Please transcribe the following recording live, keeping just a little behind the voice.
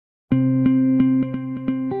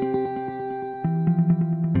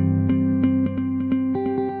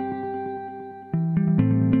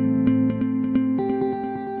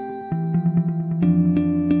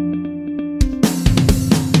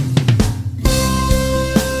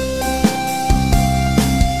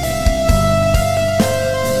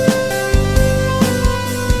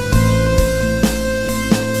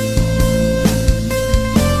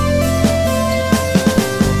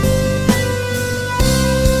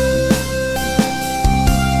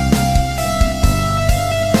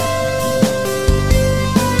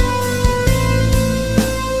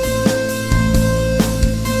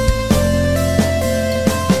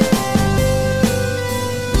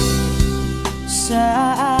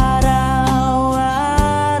Sa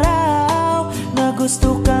araw-araw na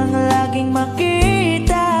gusto kang laging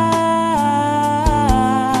makita,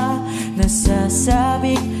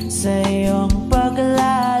 nasasabik sa iyong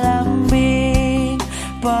paglalambing.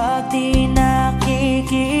 Pag di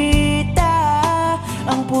nakikita,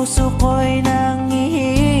 ang puso ko'y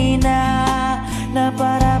nangihina, na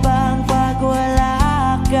para bang pag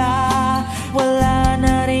wala ka, wala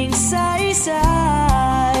na ring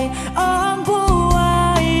saysay ang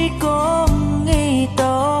buhay kong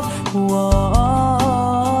ito. Whoa,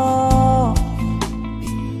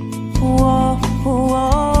 whoa, whoa.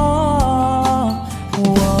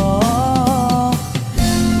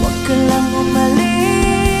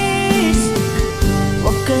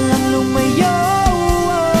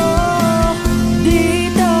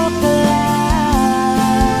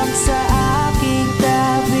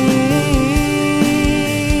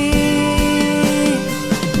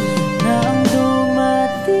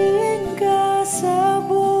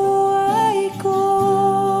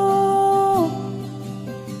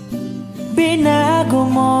 Binago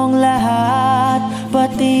mong lahat,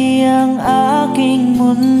 pati ang aking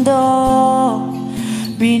mundo.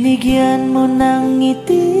 Binigyan mo ng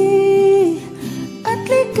ngiti at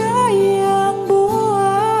ligayang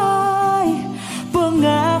buhay.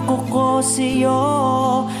 Pangako ko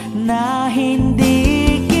sa'yo na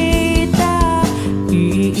hindi kita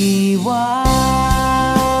iiwan.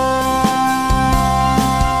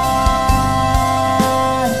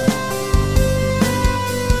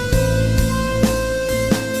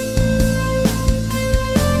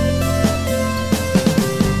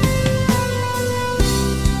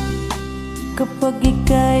 Kapag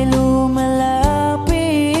ika'y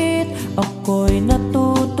lumalapit, ako'y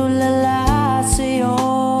natutulala sa'yo.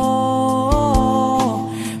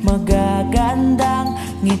 Magagandang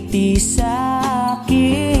ngiti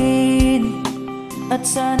sa'kin, at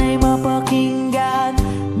sana'y mapakinggan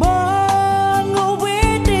mga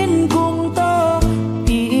awitin kong to.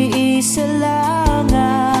 Iisa lang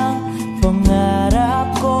ang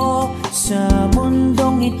pangarap ko sa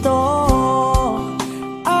mundong ito,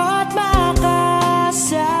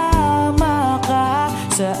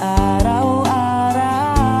 sa araw-araw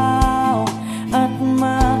at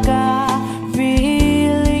makapiling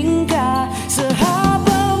ka sa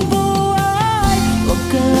habang buhay. Huwag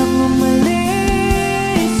ka lang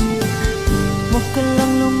umalis, huwag ka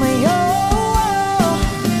lang lumayo.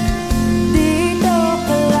 Dito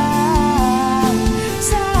ka lang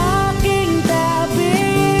sa aking tabi,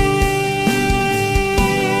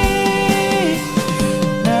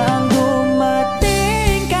 nang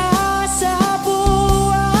dumating ka sa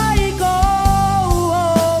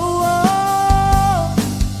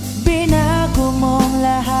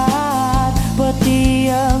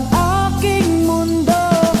ang aking mundo.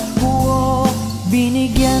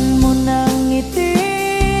 Binigyan mo ng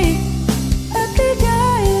ngiti at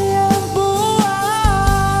ligayang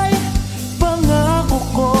buhay. Pangako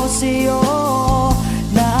ko sa'yo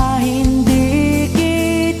na hindi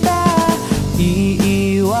kita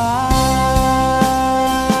iiwan.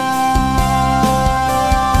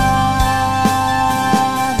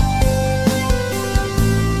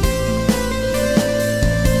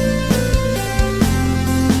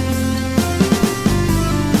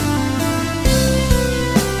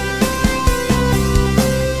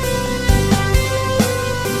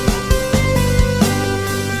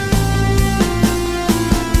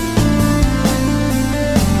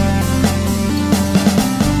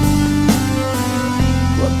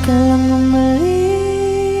 Huwag ka lang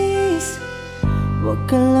umalis, huwag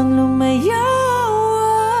ka lang lumayo.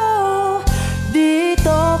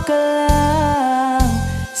 Dito ka lang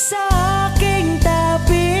sa aking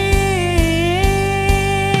tabi,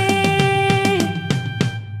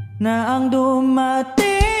 na ang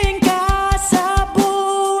dumating ka sa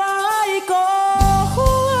buhay ko.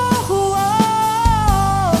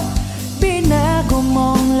 Binago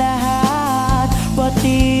mong lahat,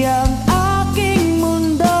 pati ang aking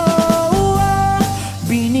mundo.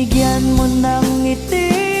 Binigyan mo ng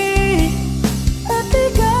ngiti at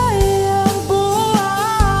ligayang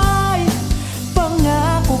buhay.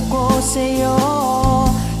 Pangako ko sa'yo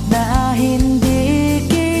na hindi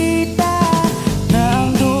kita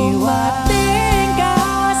nang dumating ka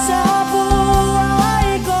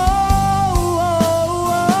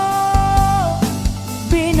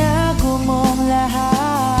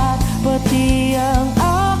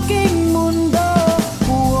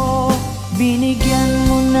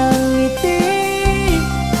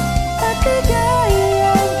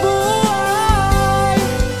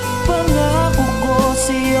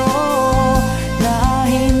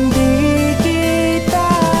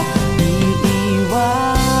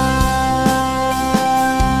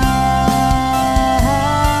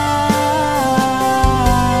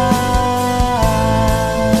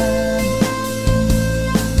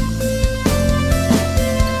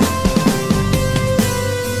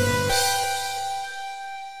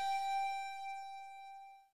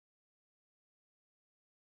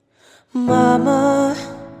Mama,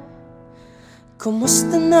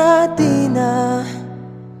 kumusta na di na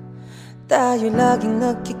tayo laging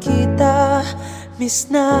nagkikita?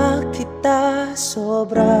 Miss na kita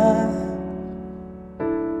sobra.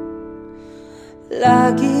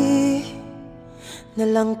 Lagi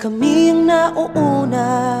na lang kami ang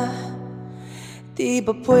nauuna. Di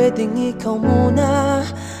ba pwedeng ikaw muna?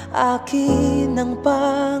 Akin ang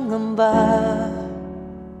pangamba.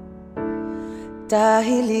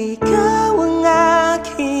 Dahil ikaw ang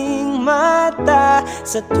aking mata,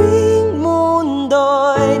 sa tuwing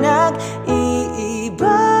mundo'y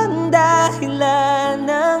nag-iibang dahilan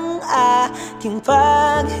ng aking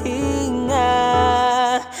paghinga.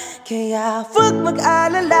 Kaya huwag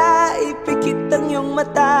mag-alala, ipikit ang iyong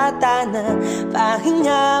mata, tana,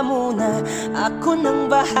 pahinga muna. Ako nang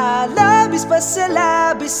bahala, bis pa sa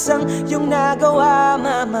labis ang iyong nagawa,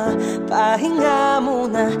 mama. Pahinga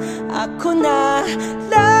muna, ako na.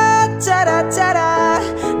 La tara tara,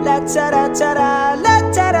 la tara tara, la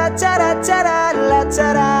tara tara tara, la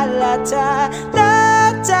tara la ta,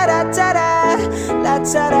 la tara tara, la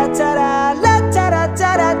tara tara, la tara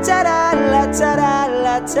tara tara, la tara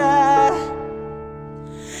la ta.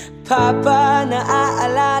 Papa,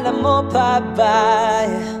 naaalala mo pa ba?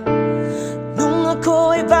 Nung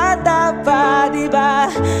ako'y bata pa, diba?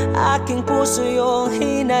 Aking puso yung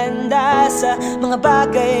hinanda sa mga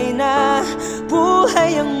bagay na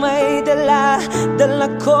buhay ang may dala. Dala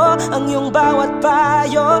ko ang iyong bawat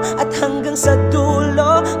payo, at hanggang sa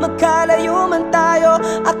dulo magkalayo man tayo,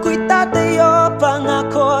 ako'y tatayo,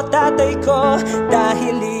 pangako tatay ko.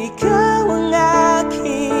 Dahil ikaw ang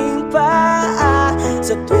aking paa,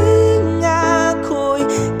 sa tuwing ako'y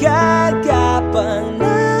gagapang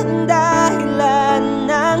ng dahilan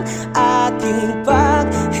ng aking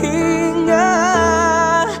paghinga.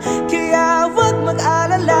 Kaya huwag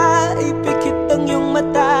mag-alala, ipikit ang iyong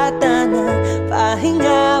mata, tana,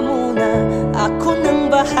 pahinga muna. Ako nang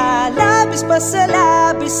bahala, bis pa sa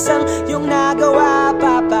labis ang iyong nagawa,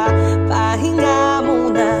 papa. Pahinga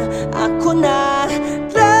muna, ako na.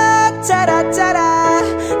 La tara tara,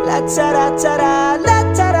 la tara tara, la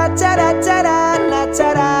tara tara tara, la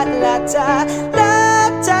tara la ta, la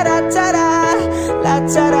tara tara, la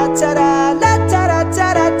tara tara, la tara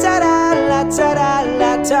tara tara, la tara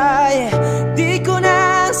la ta. Di ko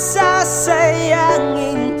na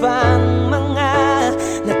sasayangin pang mga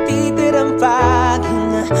natitirang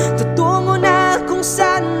paghinga. Tutungo na kung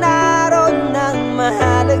saan naroon ang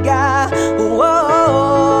mahalaga.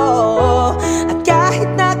 At kahit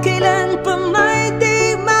na kailan pa may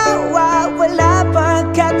di mawawala,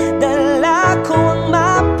 pagkat dala ko ang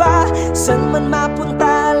mapa. San man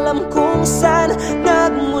mapunta, alam kung saan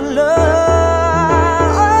nagmula.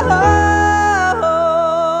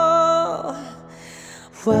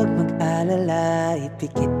 Huwag mag-alala,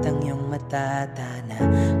 ipikit ang iyong mata, tana,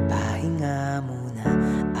 pahinga muna,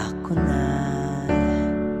 ako na.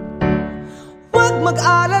 Huwag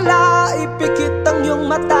mag-alala, ipikit ang iyong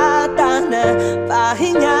mata, tana,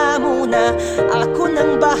 pahinga muna. Ako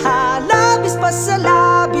nang bahala, bis pa sa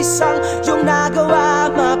labis ang iyong nagawa,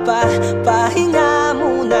 mapa. Pahinga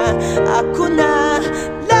muna, ako na.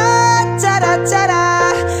 La tara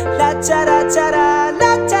tara, la tara tara,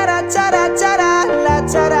 la tara tara tara, la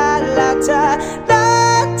tara la ta,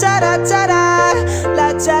 la tara tara,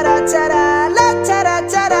 la tara tara, la tara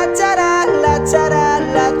tara tara, la tara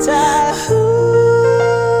la ta.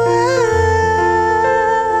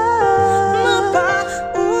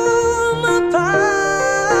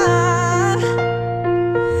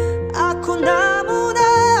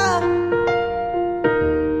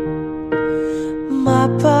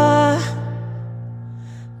 Mapa,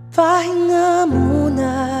 pahinga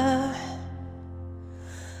muna,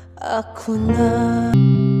 ako na.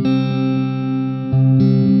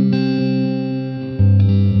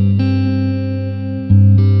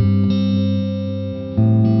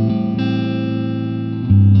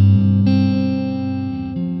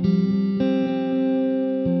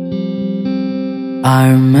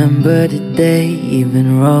 I remember the day,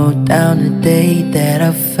 even wrote down the day that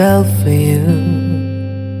I fell for you.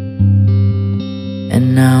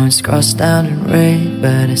 And now it's crossed out in red,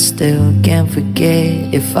 but I still can't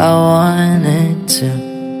forget if I wanted to.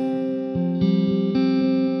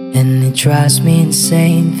 And it drives me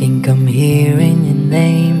insane, think I'm hearing your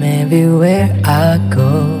name everywhere I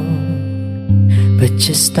go, but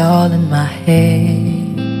just all in my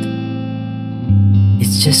head.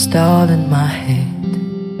 It's just all in my head.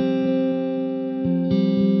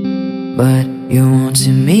 But You won't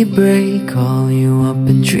see me break, call you up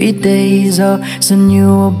in 3 days, I'll send you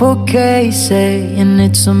a bouquet, saying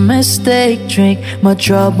it's a mistake. Drink my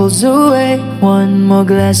troubles away, one more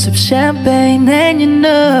glass of champagne, then you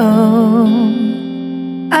know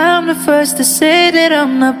I'm the first to say that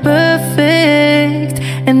I'm not perfect,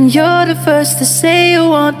 and you're the first to say you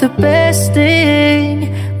want the best thing.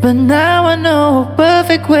 But now I know a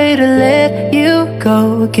perfect way to let you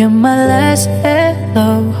go. Get my last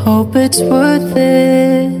hello, hope it's worth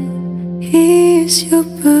it. He's your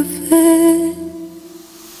perfect.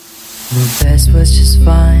 My best was just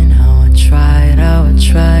fine, how I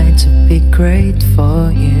tried to be great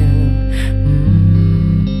for you.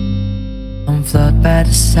 I'm flawed by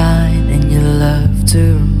design, and you love to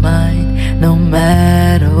remind, no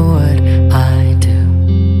matter what I do.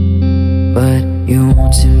 But you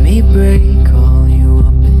won't see me break, call you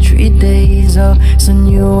up in 3 days, I'll send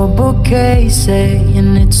you a bouquet,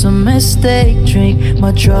 saying it's a mistake. Drink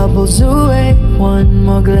my troubles away, one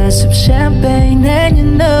more glass of champagne, and you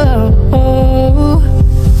know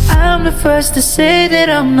I'm the first to say that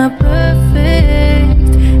I'm not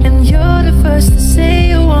perfect, and you're the first to say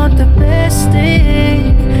you want the best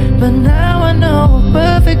thing. But now I know a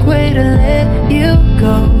perfect way to let you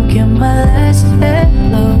go. Get my last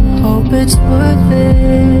hello, hope it's worth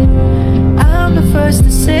it. I'm the first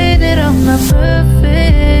to say that I'm not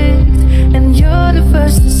perfect, and you're the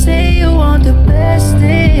first to say you want the best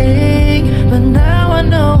thing. But now I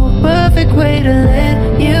know a perfect way to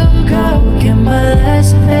let you go. Get my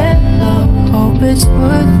last hello, hope it's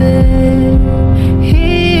worth it.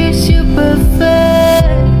 Here's your perfect,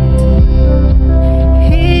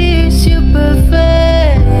 here's your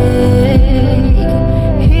perfect,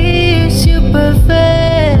 here's your perfect.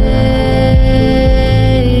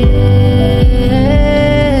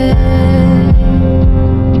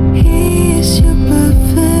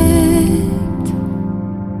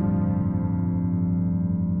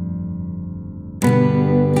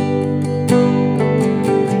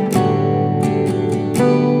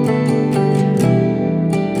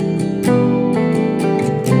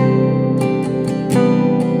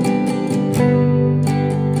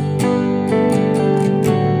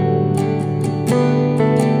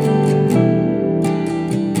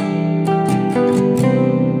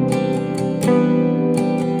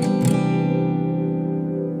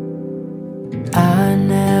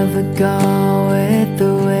 Go with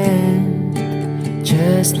the wind,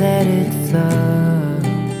 just let it flow.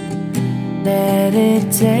 Let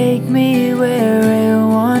it take me where it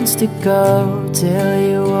wants to go, till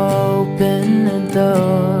you open the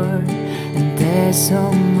door. And there's so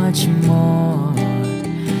much more,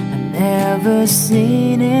 I've never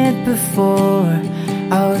seen it before.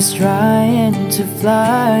 I was trying to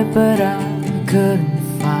fly, but I couldn't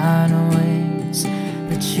find ways.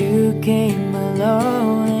 But you came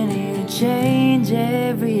along and you change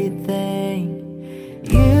everything.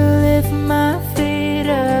 You lift my feet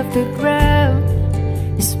off the ground,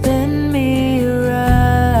 you spin me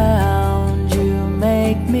around. You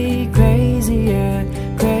make me crazier,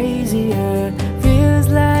 crazier. Feels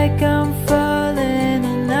like I'm falling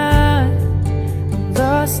and I'm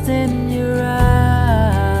lost in your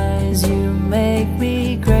eyes. You make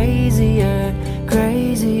me crazier,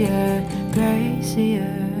 crazier, crazier.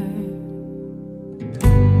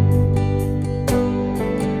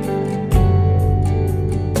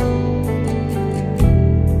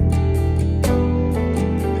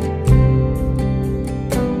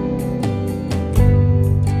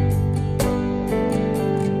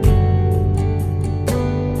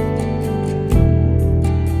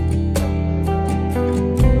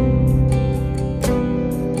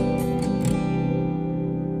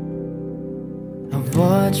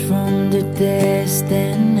 Watch from the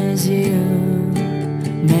distance as you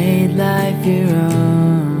made life your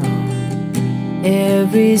own.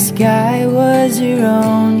 Every sky was your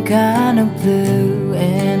own kind of blue,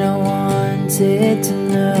 and I wanted to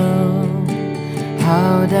know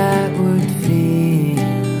how that would feel.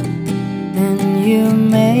 And you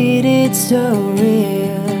made it so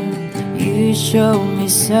real. You showed me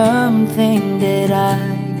something that I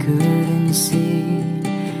couldn't see.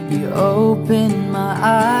 You opened my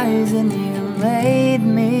eyes and you made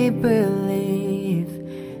me believe.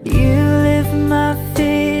 You lift my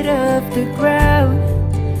feet off the ground,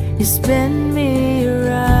 you spin me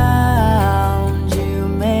around. You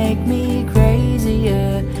make me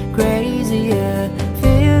crazier, crazier.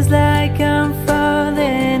 Feels like I'm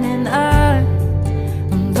falling and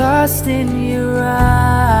I'm lost in your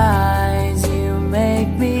eyes. You make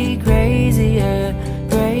me crazier,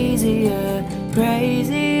 crazier,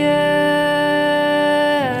 crazier.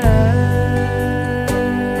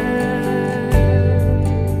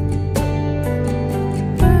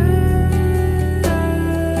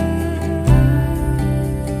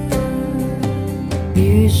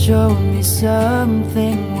 showed me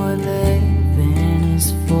something what living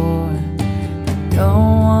is for. I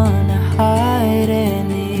don't wanna hide anymore.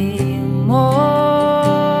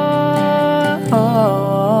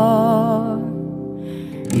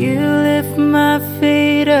 You lift my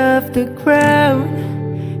feet off the ground,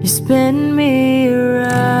 you spin me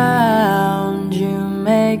around, you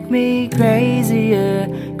make me crazier,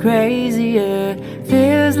 crazier.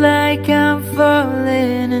 Feels like I'm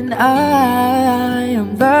falling and I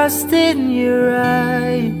am lost in your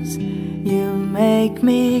eyes. You make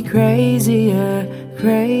me crazier,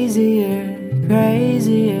 crazier,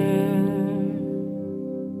 crazier.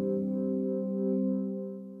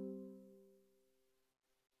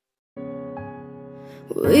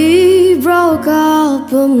 We broke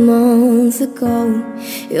up a month ago.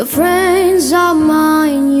 Your friends are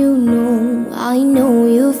mine, you know. I know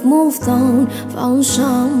you've moved on, found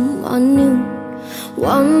someone new.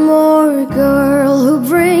 One more girl who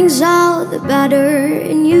brings out the better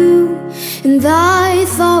in you. And I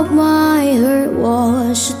thought my hurt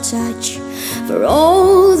was a touch for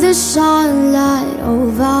all the sunlight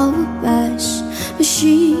of our past. But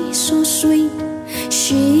she's so sweet,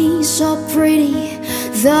 she's so pretty.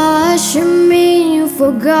 Does she mean you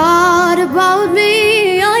forgot about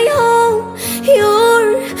me? I hope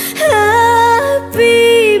you're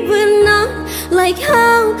happy, but not like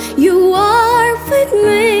how you are with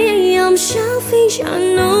me. I'm selfish, I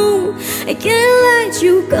know, I can't let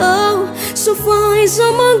you go. So find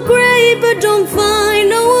someone great, but don't find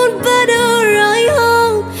no one better. I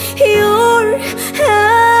hope you're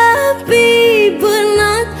happy, but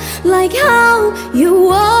not like how you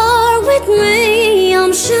are with me.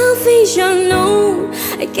 I'm selfish, I know,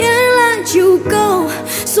 I can't let you go.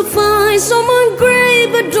 So find someone great,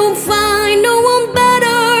 but don't find no one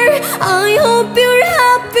better. I hope you're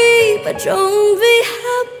happy, but don't be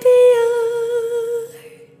happier.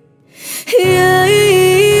 Yeah,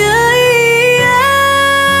 yeah, yeah.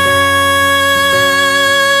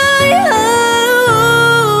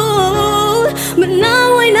 But now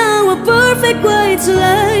I know a perfect way to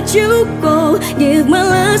let you go. Give my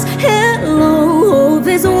last hello, hope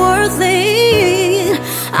it's worth it.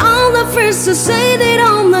 I'm the first to say that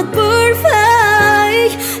I'm not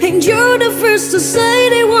perfect, and you're the first to say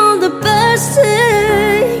they want the best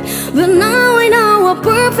thing. But now I know a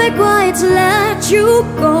perfect way to let you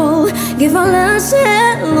go. Give my last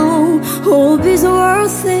hello, hope it's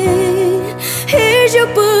worth it. Here's your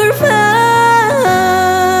perfect.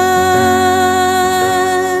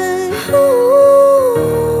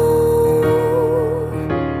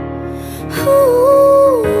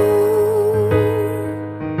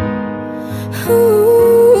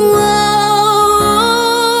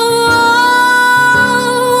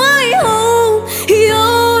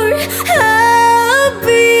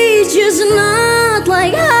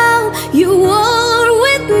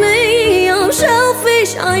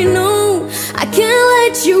 I know I can't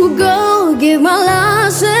let you go. Give my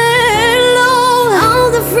last hello.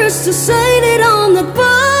 I'm the first to say that I'm not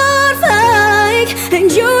perfect,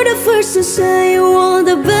 and you're the first to say you want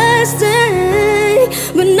the best thing.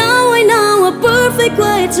 But now I know a perfect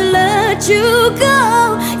way to let you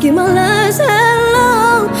go. Give my last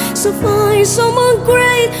hello. So find someone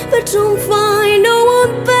great, but don't find no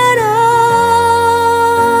one better.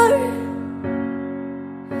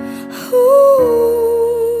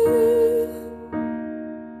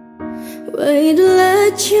 Way to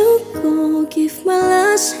let you go, give my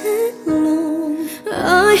last hello.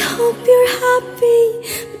 I hope you're happy,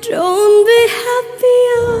 but don't be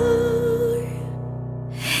happier.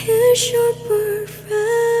 Here's your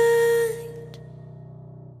perfect.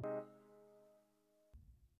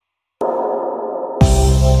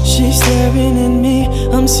 She's staring at me,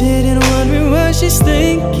 I'm sitting wondering what she's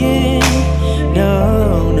thinking.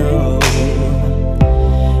 No, no,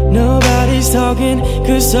 nobody's talking,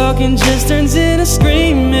 cause talking just turns into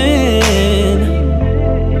screaming.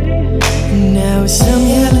 Now it's I'm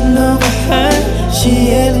yelling over her, she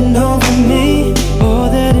yelling over me. All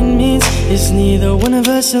that it means is neither one of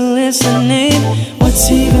us are listening. What's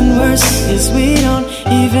even worse is we don't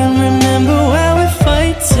even remember why we're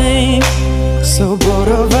fighting. So both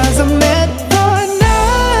of us are meant for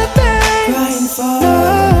nothing, crying for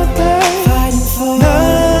nothing, fighting for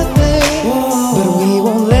nothing. Whoa. But we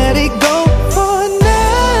won't let it go for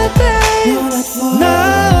nothing, no, not for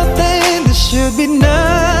nothing. There should be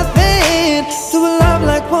nothing to a love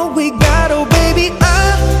like what we got. Oh baby, I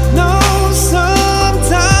know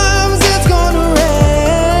sometimes it's gonna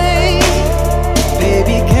rain.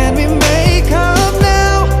 Baby, can we make up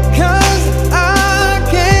now? Cause I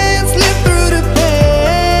can't slip through the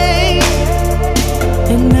pain,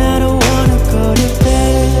 and I don't wanna go to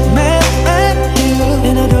bed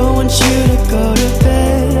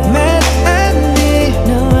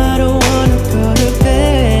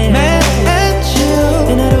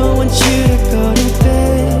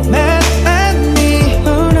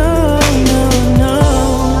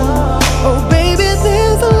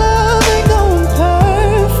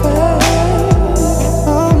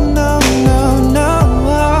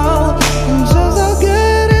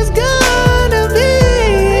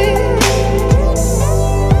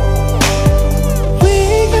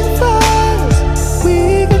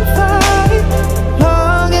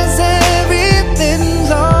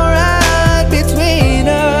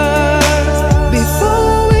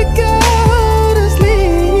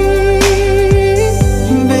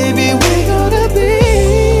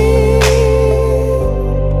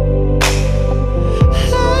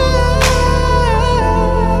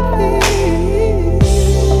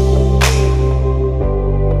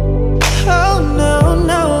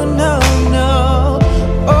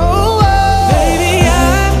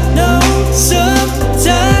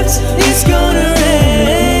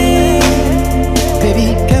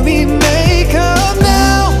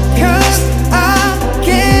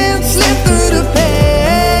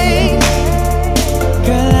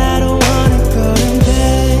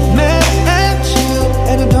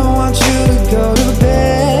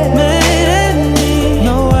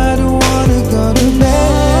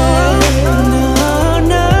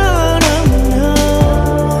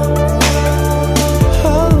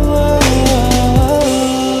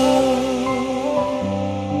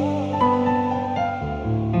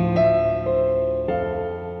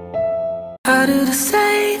I do the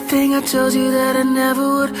same thing I told you that I never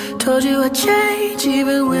would. Told you I'd change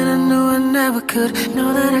even when I knew I never could.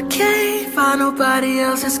 Know that I can't find nobody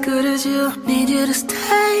else as good as you. Need you to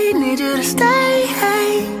stay, need you to stay.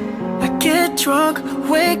 Hey. I get drunk,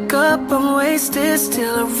 wake up, I'm wasted.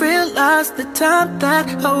 Still I realize the time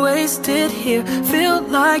that I wasted here. Feel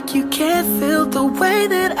like you can't feel the way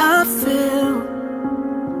that I feel.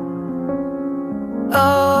 Oh,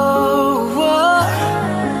 oh,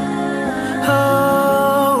 oh,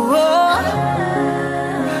 oh,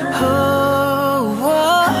 oh, oh,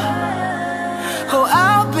 oh,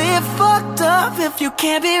 I'll be fucked up if you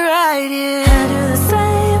can't be right here. I do the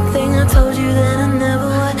same thing I told you that I never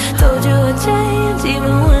would. Told you I'd change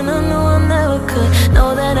even when I knew I never could. Know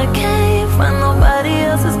that I can't find nobody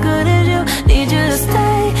else as good as you. Need you to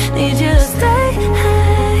stay, need you to stay.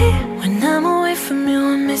 Hey. When I'm away from you,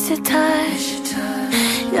 I miss your touch.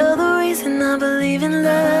 You're the reason I believe in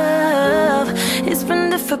love. It's been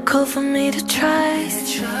difficult for me to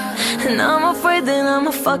trust, and I'm afraid that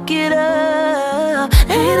I'ma fuck it up.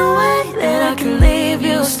 Ain't no way that I can leave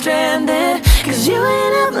you stranded, cause you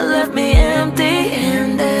ain't ever left me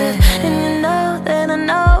empty-handed. And you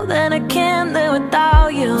know that I can't live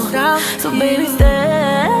without you. So baby stay.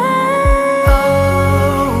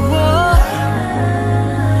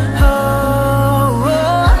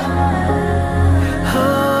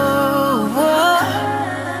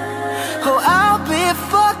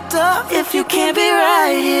 If you can't be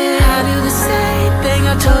right here, I do the same thing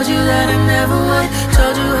I told you that I never would.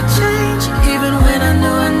 Told you I'd change even when I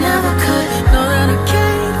knew I never could. Know that I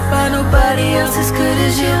can't find nobody else as good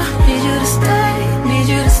as you. Need you to stay, need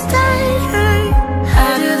you to stay.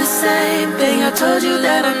 I do the same thing I told you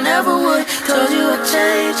that I never would. Told you I'd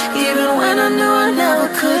change even when I knew I never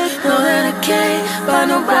could. Know that I can't find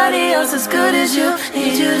nobody else as good as you.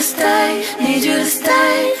 Need you to stay, need you to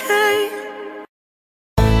stay.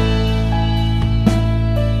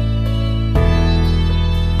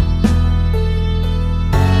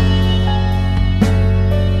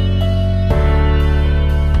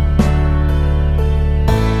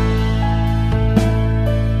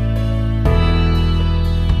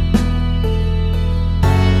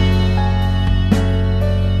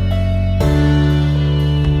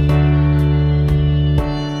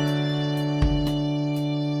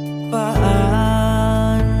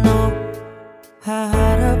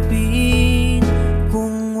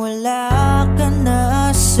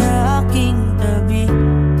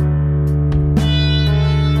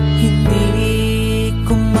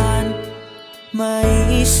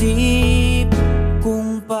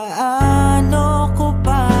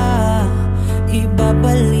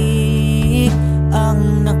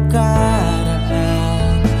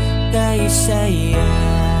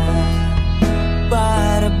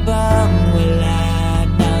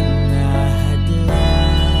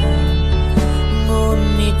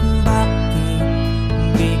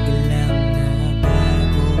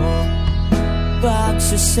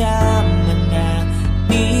 Pagsasama na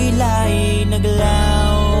tila'y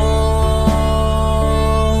naglaho.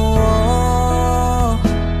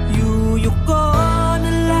 Yuyuko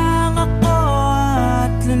na lang ako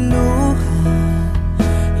at luluha.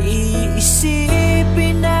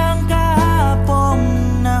 Iisipin ang kahapong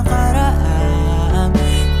nakaraan.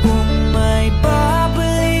 Kung may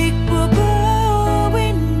babalik pa ba o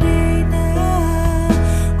hindi na,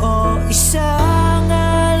 o isang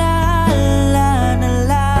alaala na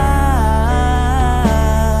lang.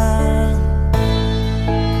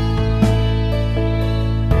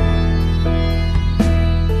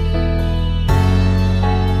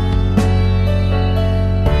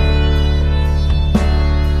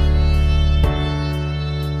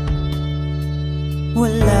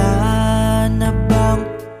 Wala na bang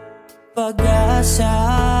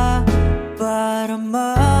pag-asa para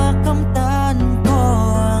makamtan ko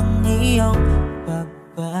ang iyong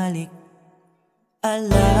pagbalik?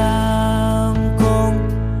 Alam kong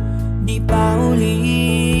di pa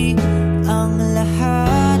uli ang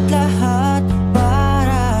lahat-lahat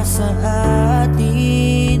para sa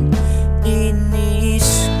atin.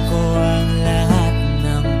 Tinis ko ang lahat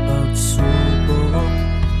ng pagsubok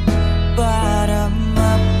para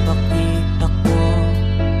mapakita ko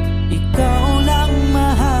ikaw lang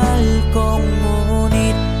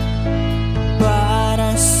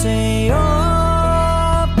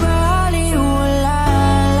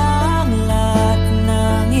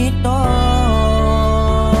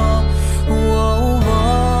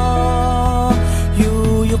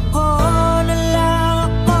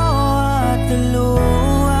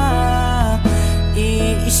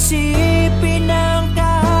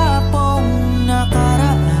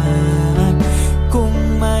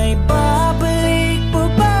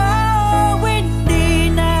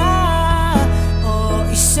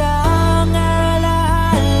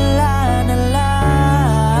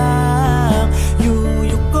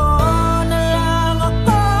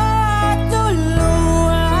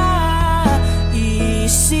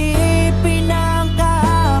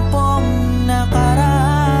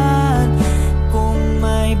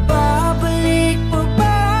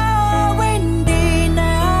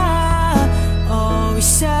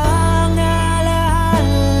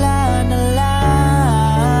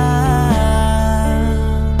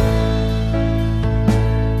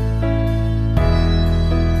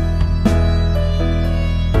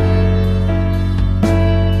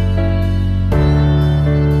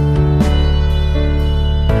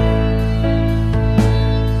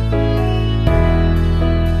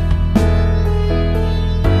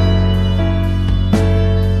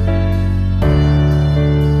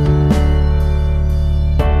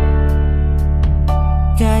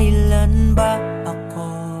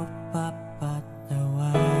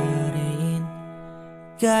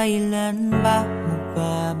Kailan ba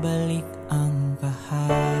magbabalik ang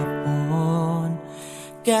kahapon?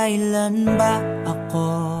 Kailan ba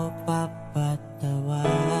ako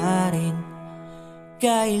papatawarin?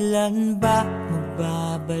 Kailan ba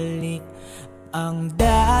magbabalik ang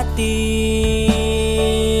dati?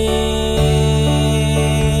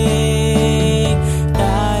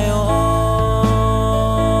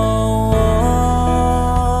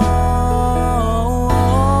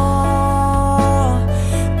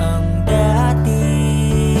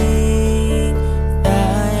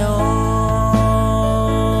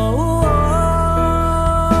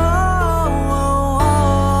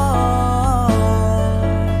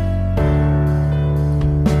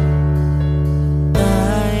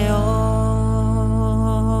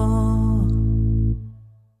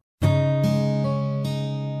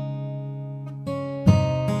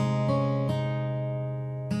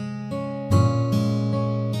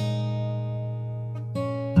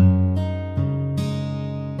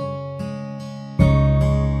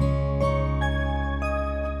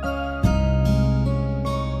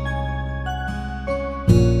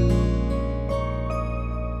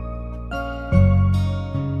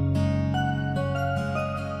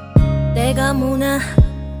 Teka muna,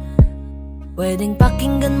 pwedeng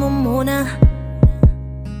pakinggan mo muna.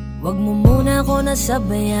 Wag mo muna ako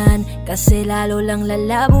nasabayan, kasi lalo lang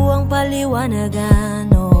lalabo ang paliwanagan.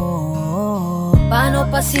 Paano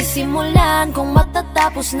pa sisimulan kung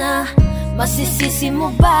matatapos na? Masisisi mo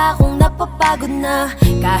ba kung napapagod na?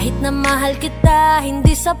 Kahit na mahal kita,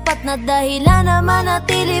 hindi sapat na dahilan na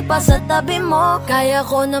manatili pa sa tabi mo. Kaya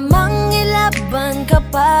ko namang ilaban ka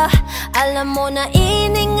pa, alam mo na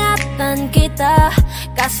iningatan kita,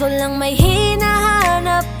 kaso lang may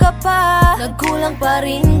hinahanap ka pa. Nagkulang pa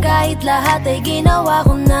rin kahit lahat ay ginawa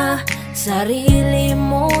ko na. Sarili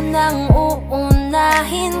mo nang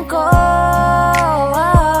uunahin ko.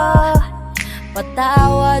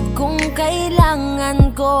 Patawad kung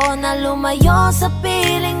kailangan ko na lumayo sa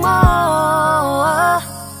piling mo.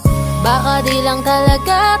 Baka di lang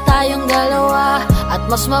talaga tayong dalawa, at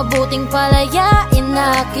mas mabuting palayain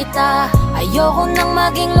na kita. Ayoko nang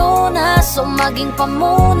maging lunas o maging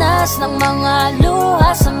pamunas ng mga luha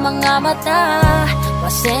sa mga mata.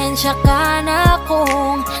 Pasensya ka na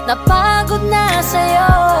kung napagod na sa'yo.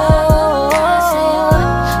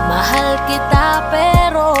 Mahal kita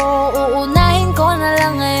pero uunahin ko na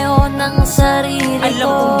lang ngayon ang sarili ko. Alam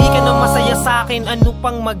kong di ka na masaya sa'kin, ano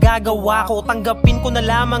pang magagawa ko? Tanggapin ko na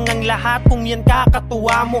lamang ang lahat kung yan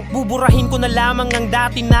kakatuwa mo. Buburahin ko na lamang ang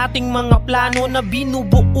dati nating mga plano na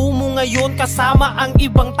binubuo mo ngayon kasama ang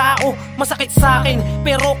ibang tao. Masakit sa'kin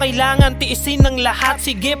pero kailangan tiisin ng lahat.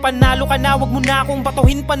 Sige, panalo ka na, wag mo na akong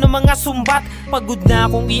batuhin pa ng mga sumbat. Pagod na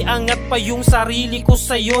akong iangat pa yung sarili ko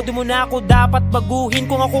sa'yo. Di mo na ako dapat baguhin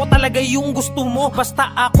kung ako talaga yung gusto mo. Basta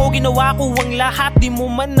ako ginawa ko ang lahat, di mo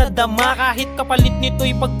man nadama. Kahit kapalit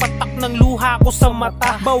nito'y pagpatak ng luha ko sa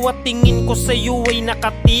mata. Bawat tingin ko sa'yo ay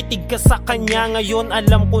nakatitig ka sa kanya. Ngayon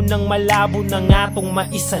alam ko nang malabo na nga tong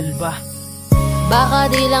maisalba.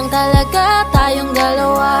 Baka di lang talaga tayong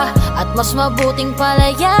dalawa, at mas mabuting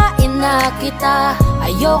palayain na kita.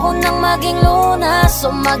 Ayoko nang maging lunas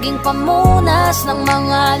o maging pamunas ng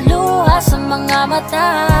mga luha sa mga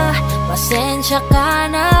mata. Pasensya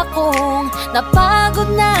ka na kung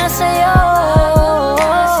napagod na sa'yo.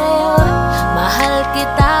 Mahal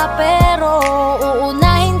kita pero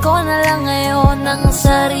uunahin ko na lang ngayon ang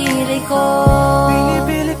sarili ko.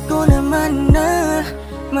 Pinipilit ko naman na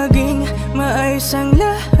maging maayos ang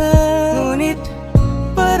lahat, ngunit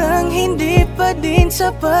parang hindi pa din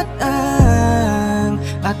sapat ang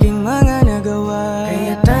aking mga nagawa.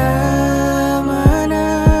 Kaya tama na,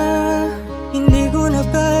 hindi ko na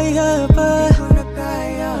kaya pa,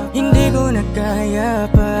 hindi ko na kaya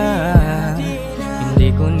pa,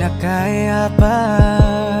 hindi ko na kaya pa.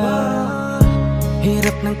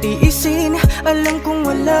 Hirap ng tiisin, alam kong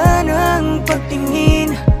wala nang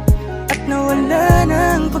pagtingin, nawala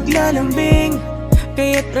ng paglalambing.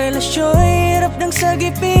 Kaya't relasyon hirap ng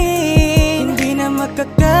sagipin. Hindi na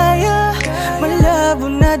makakaya, malabo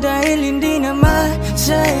na dahil hindi na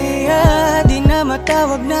masaya. Di na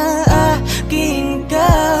matawag na akin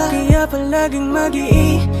ka, kaya palaging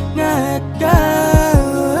mag-iingat ka.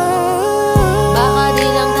 Baka di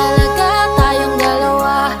lang talaga tayong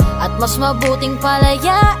dalawa, at mas mabuting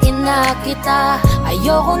palayain na kita.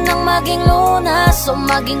 Ayoko nang maging lunas o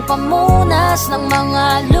maging pamunas ng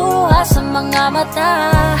mga luha sa mga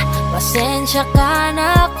mata. Pasensya ka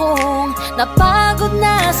na kung napagod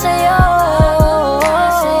na sa'yo.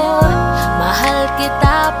 Mahal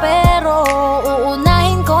kita pero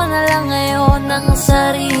uunahin ko na lang ngayon ang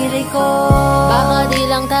sarili ko. Baka di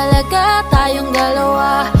lang talaga tayong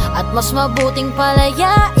dalawa, at mas mabuting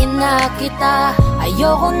palayain na kita.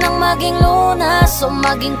 Ayoko nang maging lunas o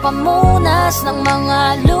maging pamunas ng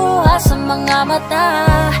mga luha sa mga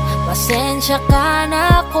mata. Pasensya ka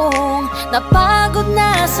na kung napagod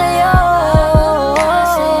na sa'yo.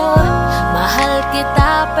 Mahal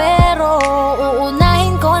kita pero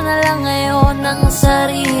uunahin ko na lang ngayon ang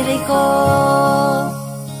sarili ko.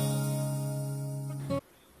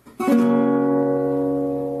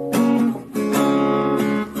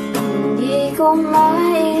 Hindi ko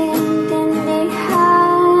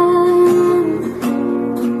maintindihan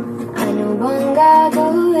ano bang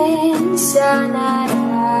gagawin sa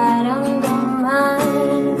nararamdaman.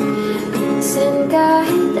 Minsan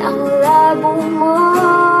kahit ang labo mo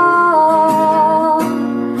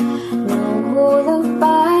nahulog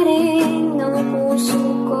pa rin ng puso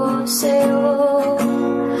ko sa'yo.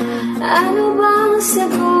 Ano bang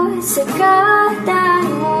sagot sa katanungan?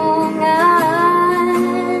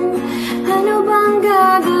 Ano bang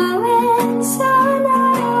gagawin sa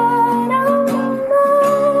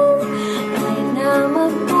nararamdaman? Kahit na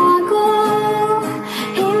magtago,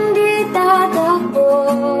 hindi tatakbo,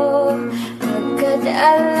 pagkat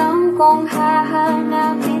alam kong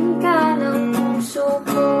hahanapin ka ng puso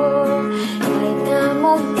ko. Kahit na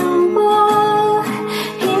magtampo,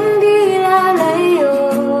 hindi lalayo,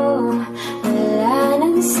 wala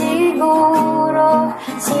nang siguro,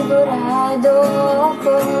 sigurado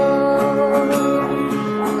ko.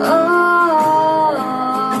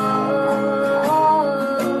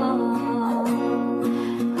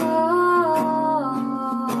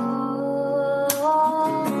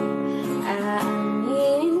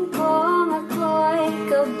 Aaminin kong ako'y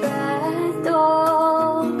kabado,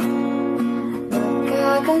 baka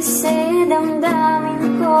kasi damdamin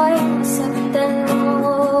ko'y masaktan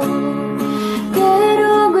mo.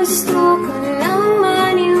 Pero gusto ko nang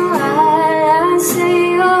maniwala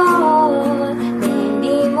sa'yo na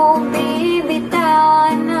hindi mo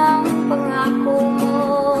bibitawan ang pangako mo.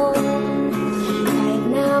 Kahit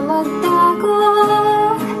na magtago,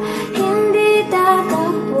 hindi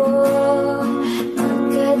tatakbo,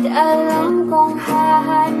 pagkat alam kong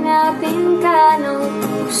hahanapin ka ng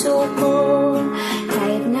puso ko.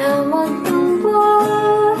 Kahit na magtampo,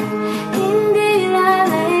 hindi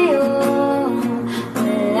lalayo,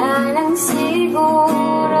 wala nang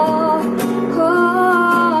siguro.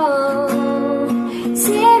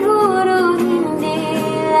 Siguro hindi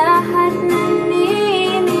lahat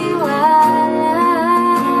naniniwala,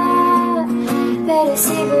 pero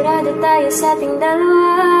sigurado tayo sa ating dalawa.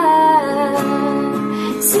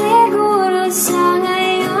 Siguro sa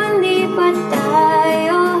ngayon di pa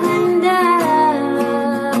tayo handa,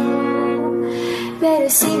 pero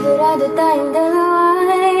sigurado tayong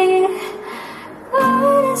dalawa'y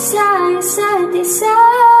para sa isa't isa.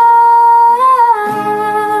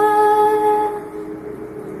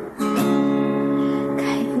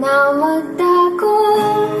 Kahit na magtago,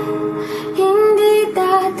 hindi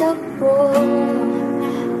tatakbo,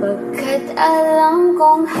 pagkat alam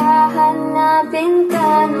kong hahanapin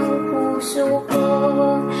ka ng puso ko.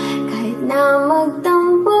 Kahit na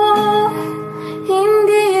magtampo,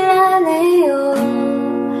 hindi lalayo,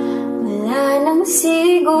 wala nang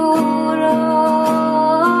siguro.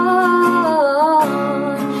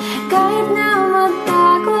 Kahit na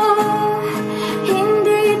magtago,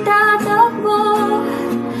 hindi tatakbo,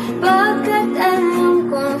 pagkat alam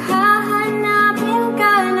kong hahanapin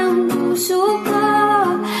ka ng puso ko.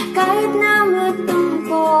 Kahit na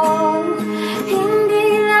magtampo, hindi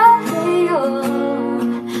lalayo,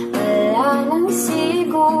 wala nang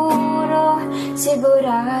siguro,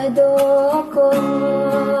 sigurado ko.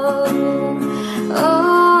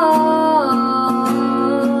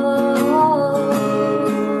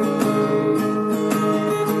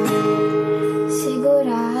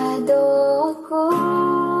 Sigurado ko.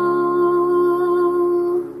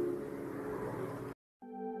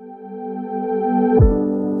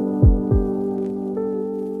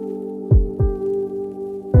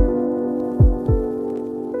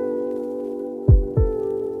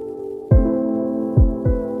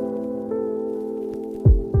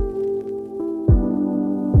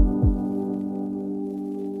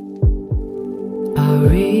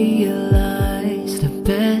 Realize the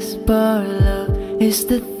best part of love is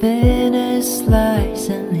the thinnest slice,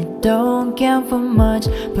 and it don't count for much,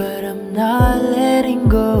 but I'm not letting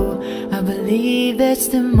go. I believe there's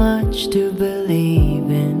too much to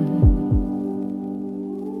believe in.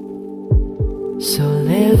 So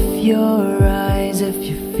lift your eyes if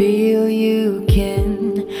you feel you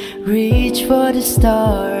can. Reach for the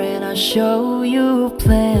star and I'll show you a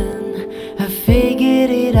plan. I figured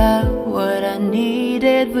it out, what I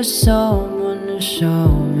needed needed was someone to show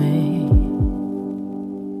me.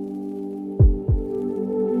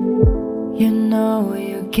 You know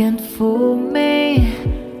you can't fool me.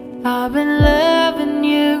 I've been loving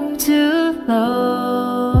you too long.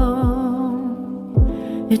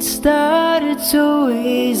 It started so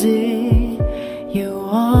easy. You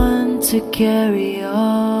want to carry on.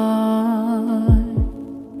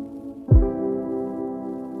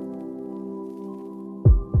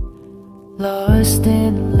 Lost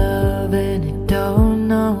in love and I don't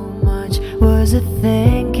know much. Was it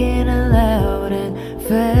thinking aloud and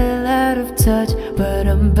fell out of touch? But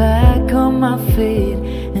I'm back on my feet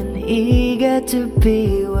and eager to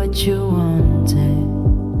be what you wanted.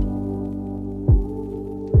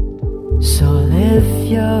 So lift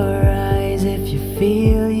your eyes if you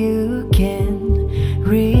feel you can.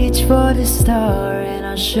 Reach for the star and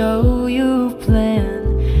I'll show you a plan.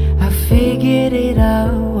 I figured it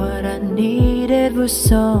out, what I needed was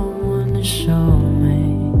someone to show me.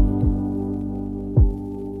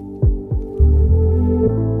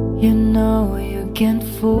 You know you can't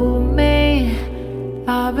fool me.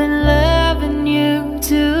 I've been loving you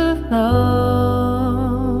too long.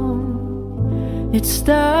 It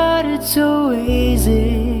started so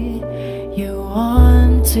easy. You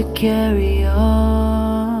want to carry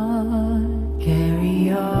on,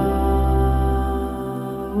 carry on.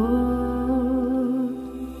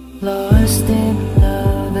 Lost in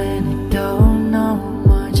love and I don't know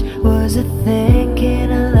much. Was it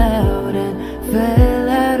thinking aloud and fell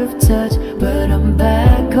out of touch? But I'm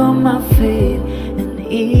back on my feet and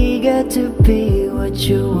eager to be what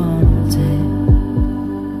you wanted.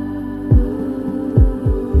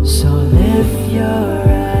 So lift your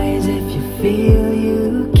eyes if you feel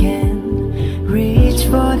you can. Reach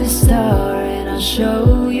for the star and I'll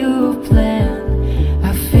show you a plan.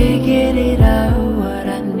 I figured it out, what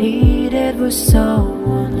I needed was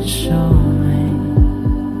someone to show me.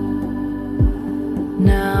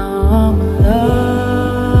 Now I'm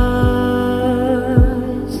lost,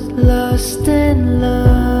 lost in love,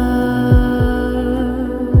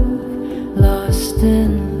 lost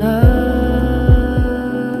in love,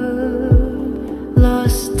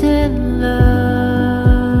 lost in love.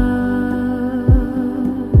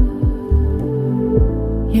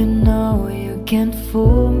 You know you can't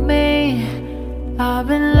fool me. I've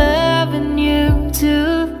been loving you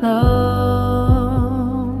too long.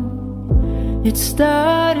 It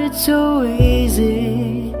started so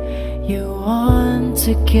easy. You want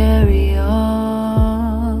to carry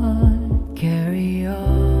on, carry on.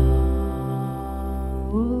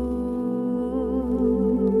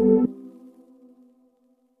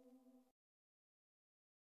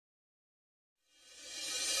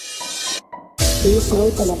 Isa'y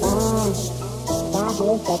ka na ba?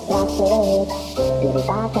 Dahil sa traffic,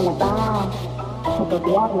 pinita ka na ba? Sa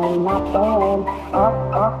gobyerno natin.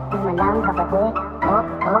 Kumalang kapatid.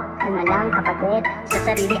 Kumalang kapatid. Sa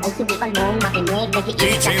sarili ay subukan mong makinig.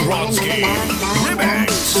 Nag-iinit ka na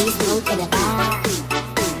Isa'y ka na ba?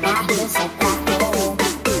 Dahil sa traffic,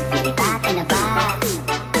 pinita ka na ba?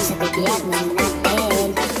 Sa gobyerno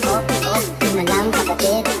natin. Kumalang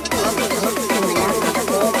kapatid. Kumalang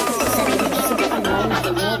kapatid. Sa sarili ay subukan mong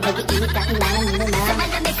makinig. Nag-iinit ka na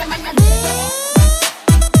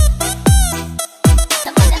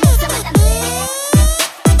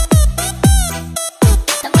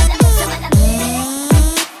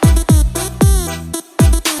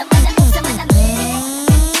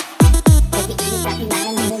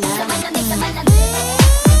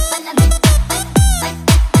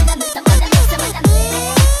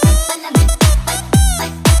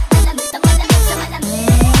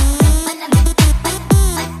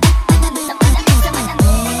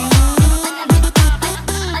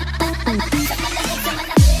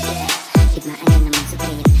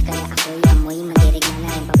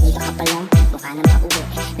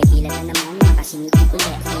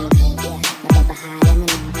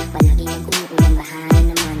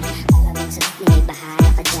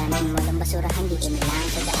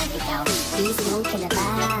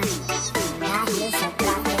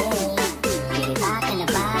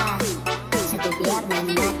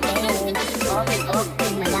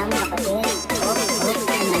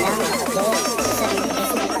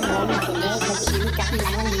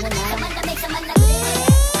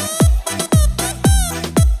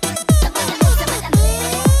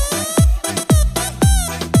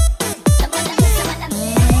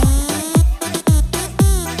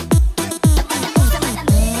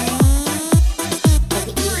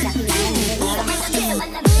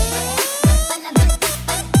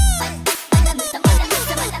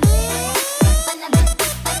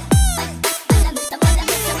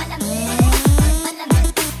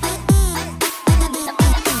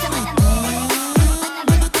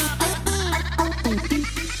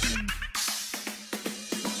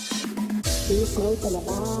Sisay ka na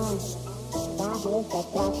ba? Dahil sa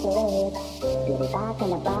traffic, pirita ka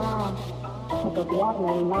na ba? Sa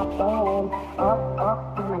gobyerno natin.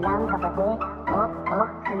 Kalma lang kapatid.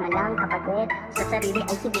 Kalma lang kapatid. Sa sarili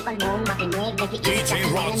ay subukan mong makinig. Nag-iisip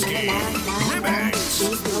ka na lang.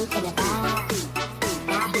 Sisay ka na ba?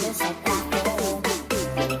 Dahil sa traffic,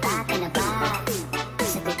 pirita ka na ba?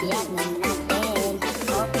 Sa gobyerno natin.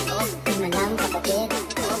 Kalma lang kapatid.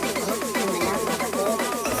 Kalma lang kapatid.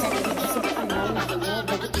 Sa sarili ay subukan mong makinig.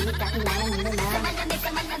 Nag-iisip ka na lang.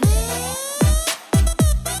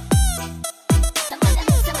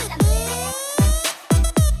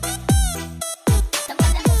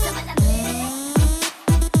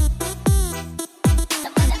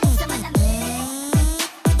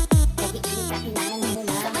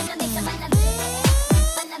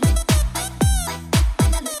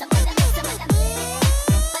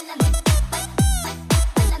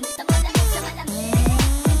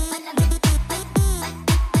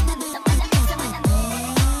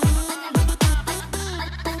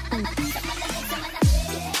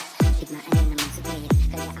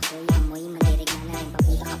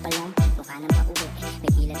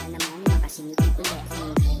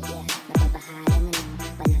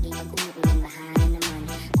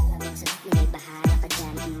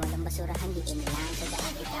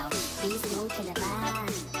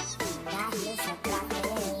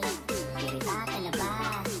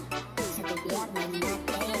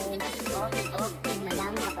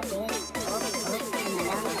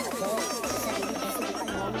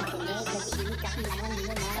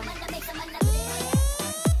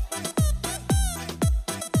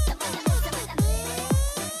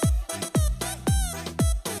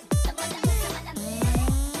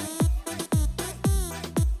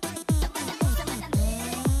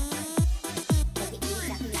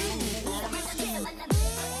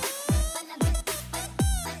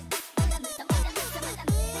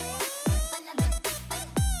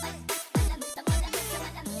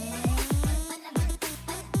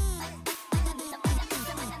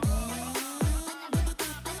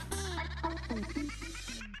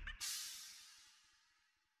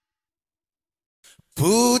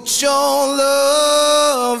 Put your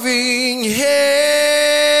loving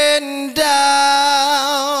hand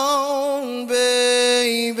down,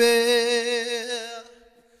 baby,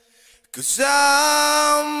 'cause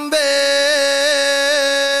I'm begging.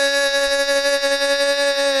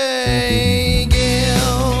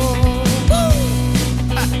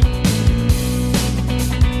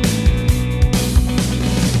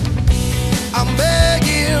 I'm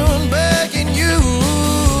begging, begging you.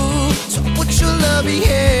 Be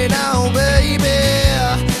here now, baby.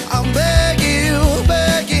 I'm begging,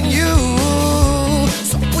 begging you.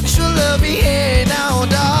 So put your love here now,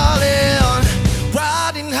 darling.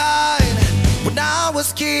 Riding high when I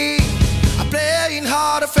was king. I'm playing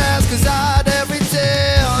hard and fast 'cause I had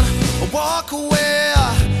everything. I walk away,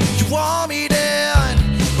 you want me there.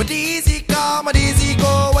 But easy come and easy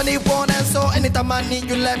go. When it won't and so anytime I need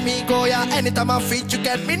you let me go. Yeah, anytime I feel you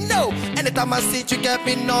get me no. Anytime I see you get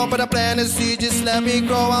me no. But I plan to see just let me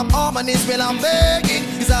grow. I'm on my knees when I'm begging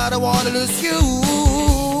 'cause I don't wanna lose you.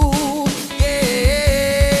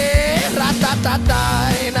 Yeah, ra-ta-ta-ta.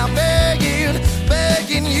 And I'm begging,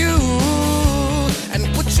 begging you. And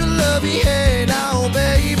put your love here now,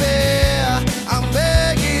 baby. I'm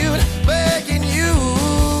begging, begging you.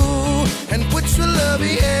 And put your love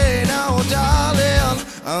here now, darling.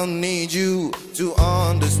 I need you to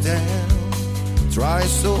understand. Try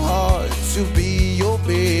so hard to be your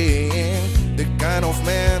being, the kind of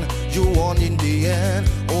man you want in the end.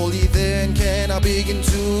 Only then can I begin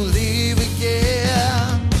to live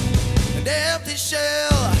again. An empty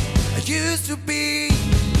shell I used to be,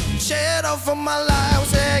 shed off of my life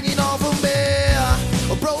was hanging off of me.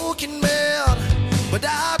 A broken man, but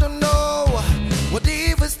I don't know what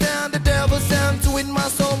evil stand, the devil stand to in my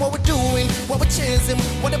soul. What we're doing, what we're chasing,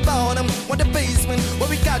 what about him, what the basement, what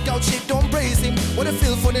we got out shit, don't praise him. What I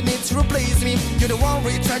feel for the need to replace me. You're the one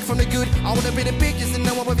retract from the good. I wanna be the biggest and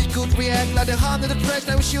know what we could react like the heart of the trash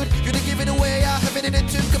now we shoot. You to give it away, I have it in it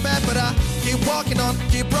to come back. But I keep walking on,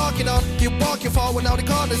 keep rocking on, keep walking forward now the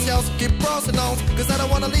corners house, keep crossing on. 'Cause I don't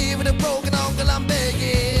wanna leave it a broken on, 'cause I'm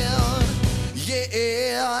begging.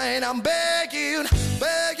 Yeah, and I'm begging,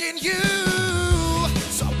 begging you.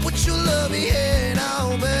 So put your love here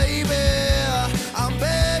now, baby. I'm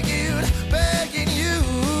begging, begging you.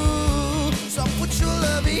 So put your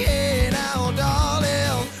love here now,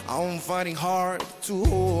 darling. I'm fighting hard to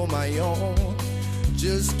hold my own.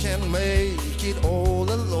 Just can't make it all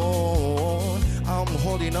alone. I'm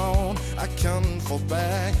holding on, I can't fall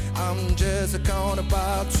back. I'm just a count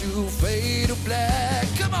about to fade to black.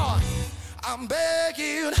 Come on! I'm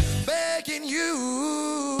begging, begging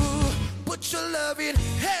you. Put your loving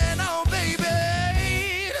hand on,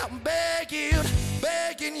 baby. I'm begging,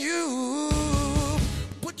 begging you.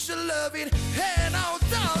 Put your loving hand on,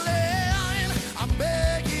 darling. I'm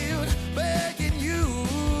begging, begging you.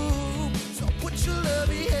 So put your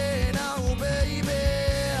loving hand on, baby.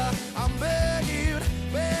 I'm begging,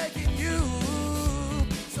 begging you.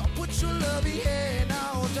 So put your loving hand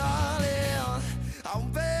on, darling.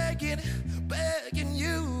 I'm begging, begging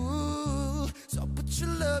you. So put your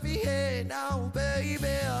loving hand on, baby.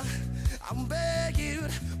 I'm begging,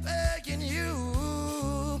 begging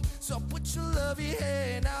you. So put your loving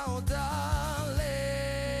hand out, darling.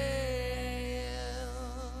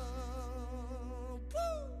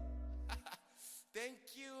 Woo! Thank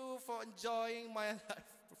you for enjoying my live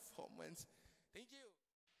performance. Thank you.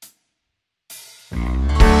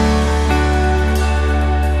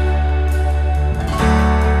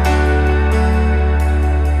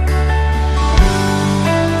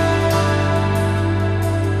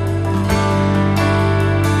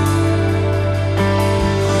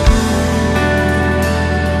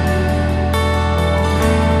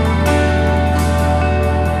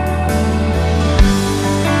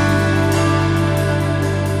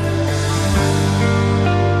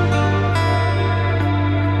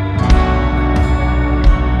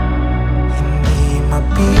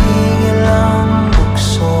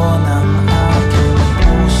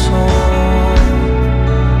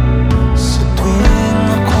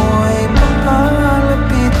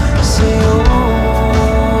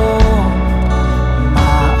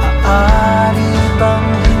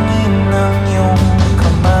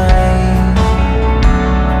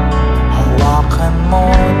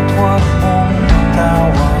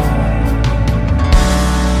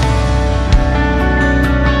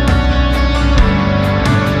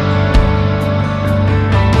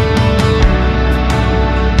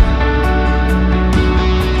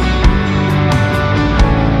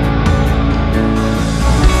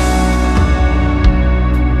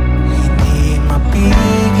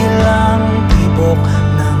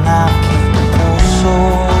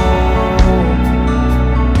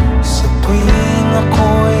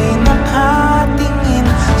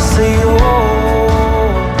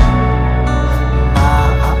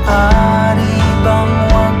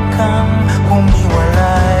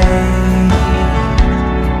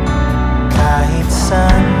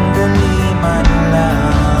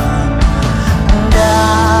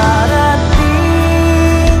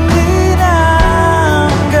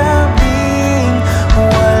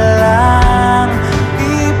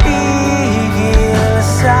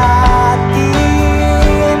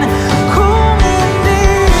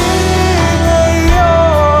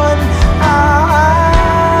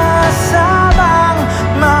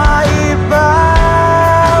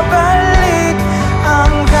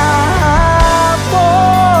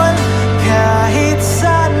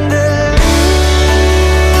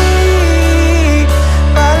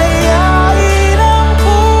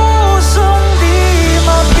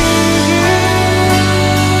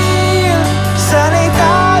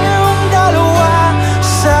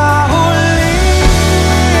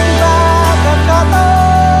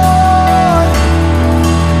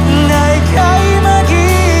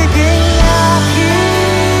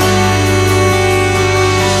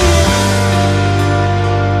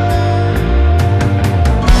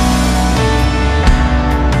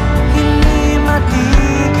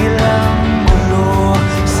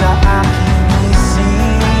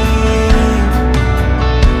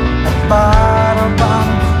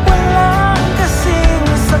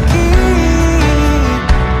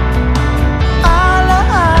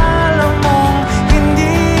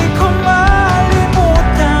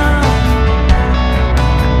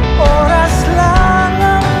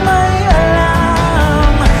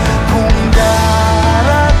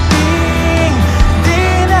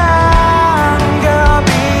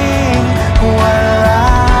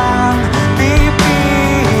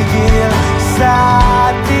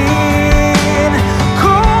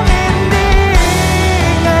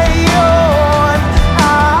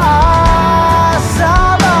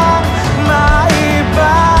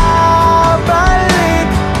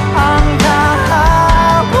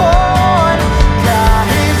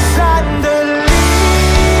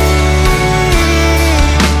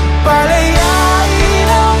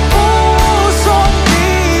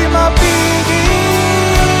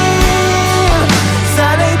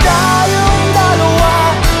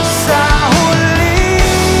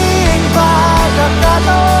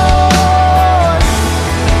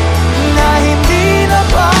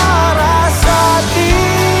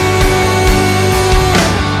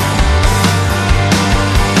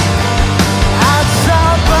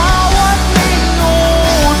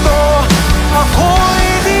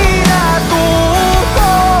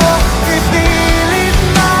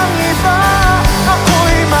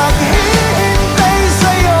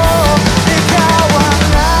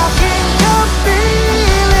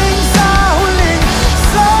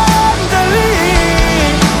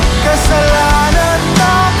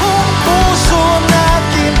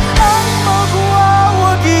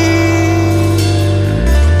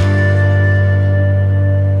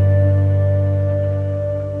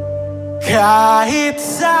 Kahit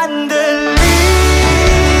sandali,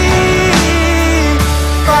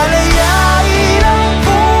 palayain ang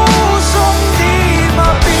pusong di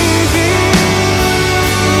mapigil.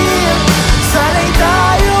 Sana'y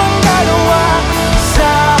tayong dalawa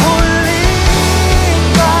sa huling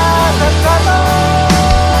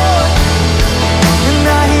pagkakataon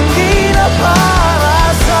na hindi na para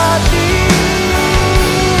sa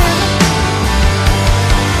atin.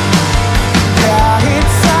 Kahit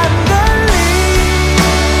sandali,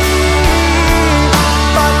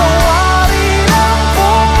 patawarin ang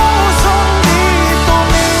pusong di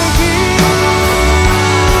tumigil.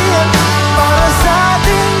 Para sa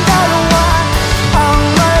ating dalawa ang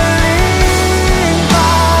maling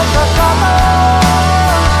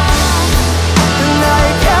pagkakataon na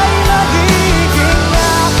ika'y nagiging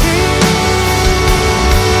akin.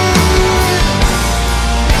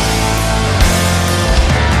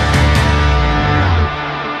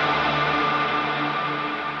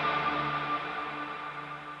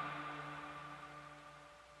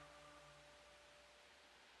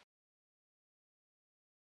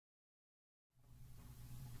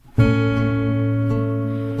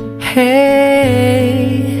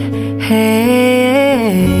 Hey,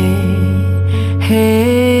 hey,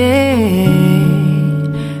 hey,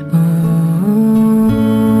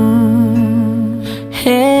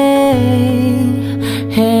 hey,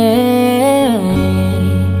 hey.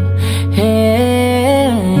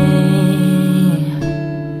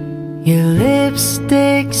 Your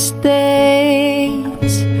lipstick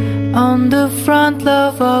stains on the front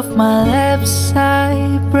lobe of my left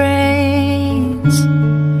side brains.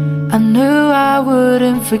 I knew I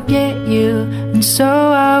wouldn't forget you, and so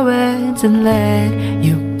I went and let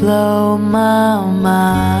you blow my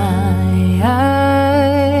mind.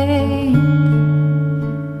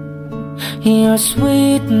 Your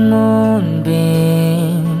sweet moonbeam,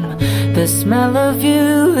 the smell of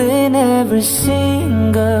you in every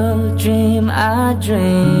single dream I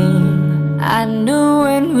dream. I knew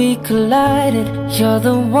when we collided, you're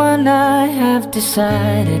the one I have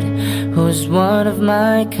decided who's one of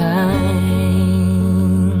my kind.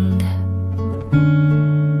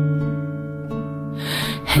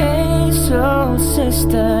 Hey, soul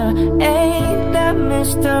sister, ain't that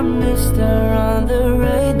Mr. on the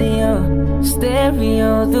radio?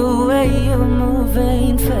 Stereo, the way you move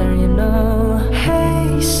ain't fair, you know.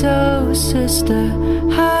 Hey, soul sister,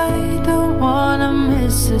 I don't wanna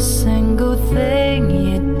miss a single thing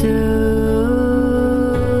you do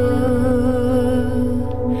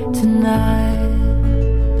tonight.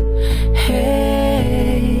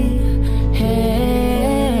 Hey,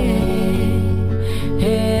 hey,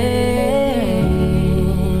 hey,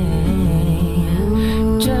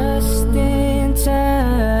 just in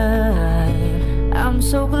time. I'm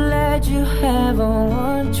so glad you have a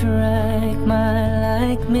one-track mind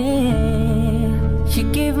like me. You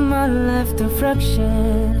give my life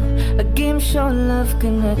direction, a game show love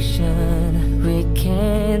connection we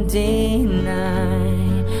can't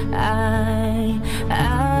deny.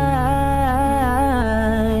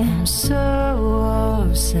 I'm so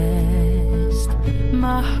obsessed.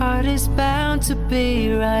 My heart is bound to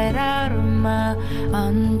be right out of my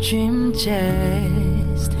undreamed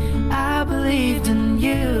chest. I believed in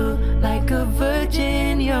you like a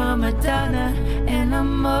virgin, you're Madonna, and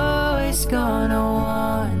I'm always gonna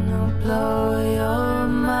wanna blow your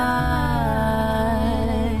mind.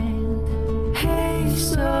 Hey,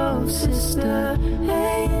 soul sister,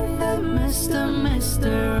 ain't that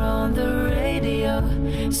Mr. on the radio?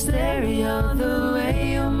 Stereo, the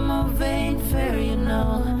way you move ain't fair, you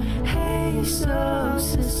know. Hey, soul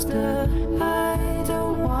sister, I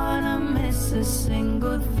don't wanna miss a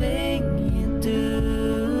single thing you do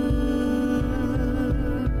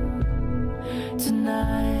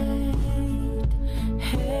tonight.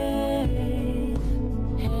 Hey,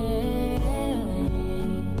 hey,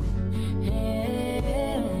 hey,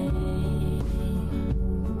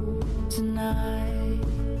 tonight.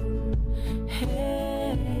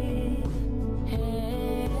 Hey,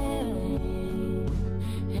 hey,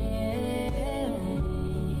 hey,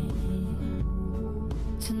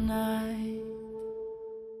 tonight.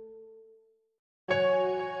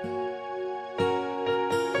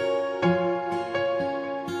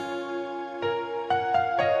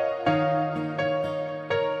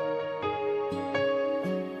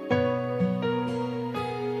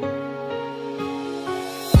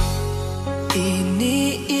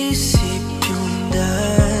 Iniisip yung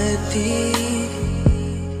dati,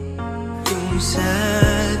 yung sa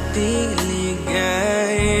ating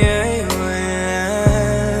ligaya'y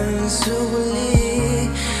walang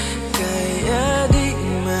suli, kaya di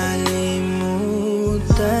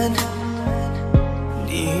malimutan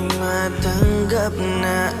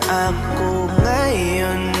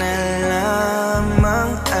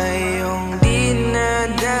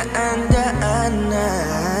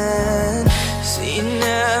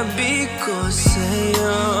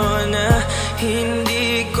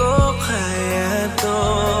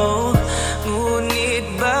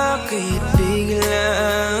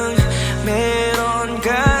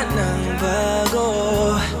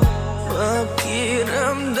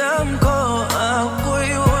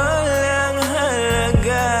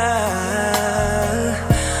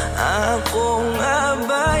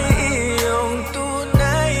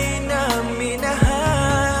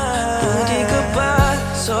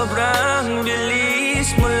sobrang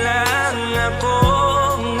bilis mo lang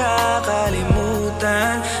akong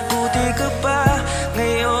nakalimutan. Buti ka pa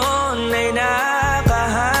ngayon ay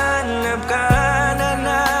nakahanap ka na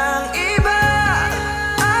ng iba.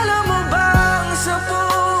 Alam mo bang sa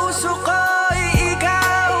puso ko'y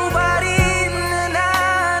ikaw pa rin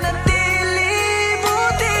nananatili.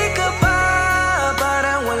 Buti ka pa,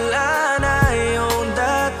 parang wala na yung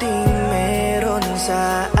dating meron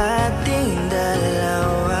sa ating dalawa.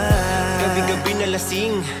 Gabi-gabi na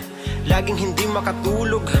lasing, laging hindi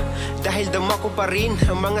makatulog, dahil dama ko pa rin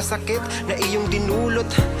ang mga sakit na iyong dinulot.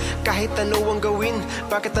 Kahit ano ang gawin,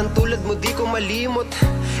 bakit ang tulad mo di ko malimot?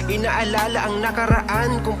 Inaalala ang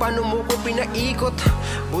nakaraan, kung paano mo ko pinaikot.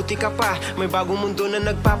 Buti ka pa, may bagong mundo na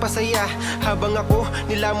nagpapasaya. Habang ako,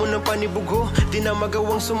 nilamon ng panibugho, di na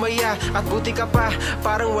magawang sumaya. At buti ka pa,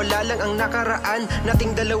 parang wala lang ang nakaraan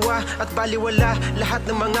nating dalawa. At baliwala lahat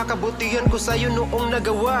ng mga kabutihan ko sa'yo noong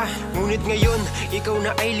nagawa. Ngunit ngayon, ikaw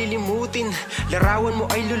na ay lilimutin, larawan mo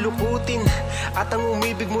ay lulukutin, at ang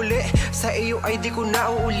umibig muli sa iyo ay di ko na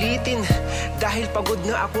uulitin. Dahil pagod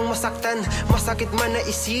na akong masaktan, masakit man na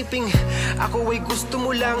isiping ako ay gusto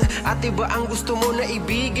mo lang at iba ang gusto mo na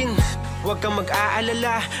ibigin. Huwag kang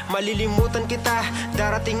mag-aalala, malilimutan kita.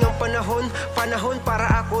 Darating ang panahon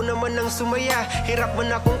para ako naman ang sumaya. Hirap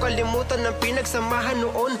man akong kalimutan ng pinagsamahan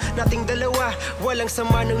noon nating dalawa. Walang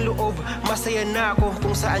sama ng loob, masaya na ako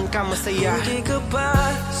kung saan ka masaya. Buti ka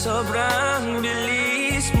pa, sobrang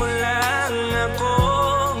bilis mo lang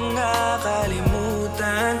akong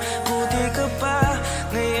nakalimutan. Buti ka pa,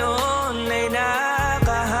 ngayon ay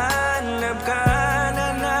nakahanap ka na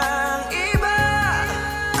ng iba.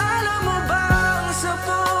 Alam mo bang sa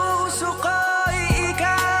puso ko'y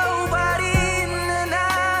ikaw pa rin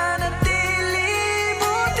nananatili.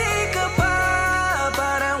 Buti ka pa,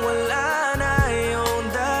 parang wala na yung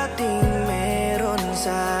dating meron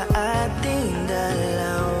sa ating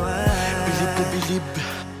dalawa. Bilib na bilib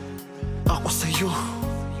ako sa'yo.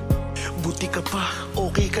 Buti ka pa,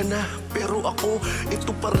 okay ka na. Pero ako,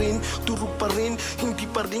 ito pa rin, turo pa rin, hindi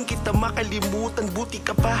pa rin kita makalimutan. Buti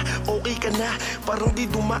ka pa, okay ka na, parang di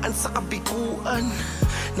dumaan sa kabiguan.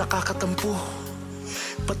 Nakakatampo,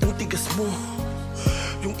 ba't ang tigas mo?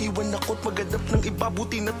 Yung iwan ako't maganap ng iba,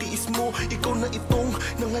 buti na tiis mo. Ikaw na itong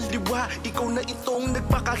nangaliwa, ikaw na itong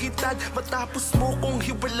nagpakahitad. Matapos mo kong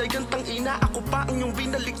hiwalayan, tangina, ako pa ang iyong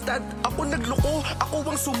binaligtad. Ako nagloko, ako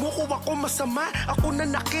ang sumuko, ako masama, ako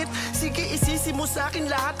nanakit. Sige, isisi mo sa akin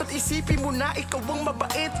lahat at isipin mo na ikaw ang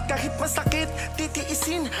mabait. Kahit masakit,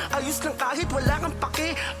 titiisin, ayos lang kahit wala kang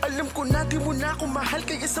pake. Alam ko na di mo na ako mahal,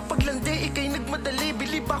 kaya sa paglandi ikay nagmadali.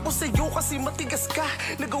 Bilib ako sa'yo kasi matigas ka,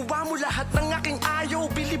 nagawa mo lahat ng aking ayaw.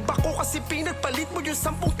 Bilib ako kasi pinagpalit mo yung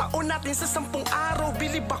 10 taon natin sa 10 araw.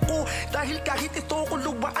 Bilib ako dahil kahit ito ko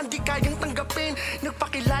luwaan di kayang tanggapin.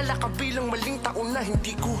 Nagpakilala ka bilang maling taon na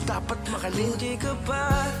hindi ko dapat makalin. Buti ka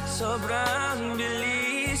pa, sobrang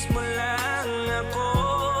bilis mo lang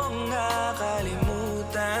akong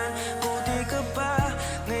nakalimutan. Buti ka pa,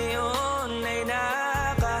 ngayon ay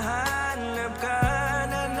nakahanap ka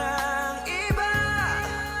na ng iba.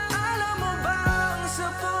 Alam mo bang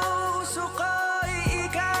sa puso ko'y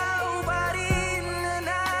ikaw pa rin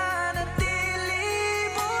nananatili.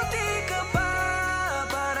 Buti ka pa,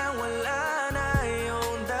 parang wala na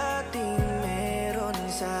yung dating meron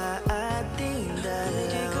sa ating dalawa.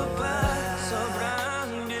 Buti ka pa,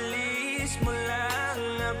 sobrang bilis mo lang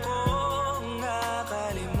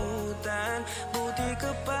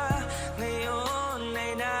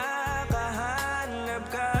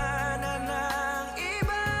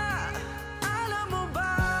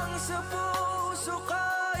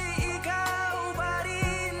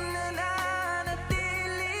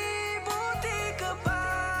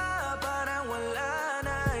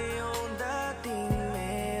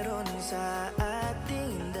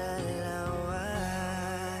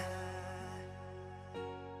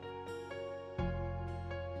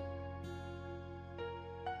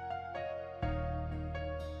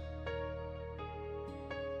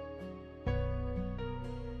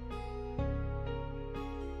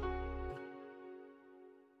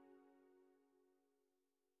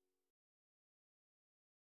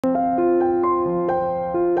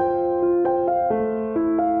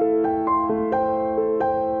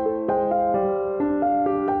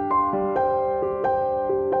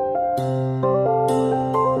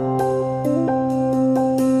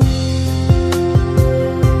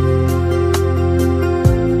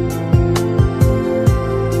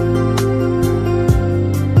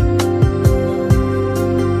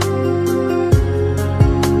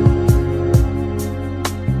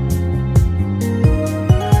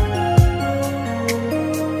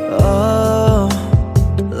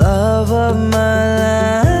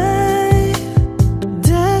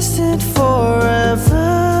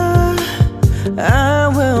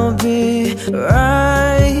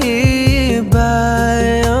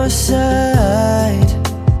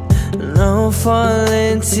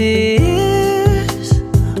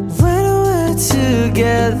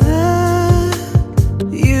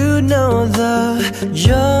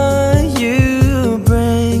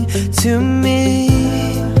to me.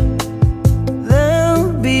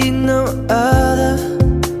 There'll be no other.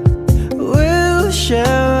 We'll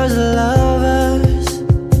share as lovers,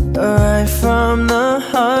 right from the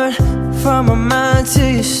heart, from my mind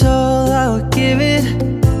to your soul. I will give it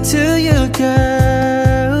to you,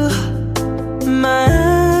 girl. My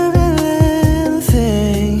every little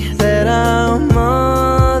thing that I'm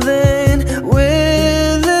more than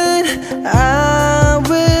willing, I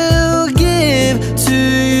will give to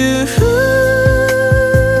you.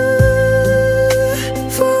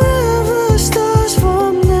 Forever stars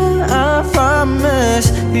from now, I promise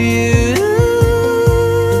you.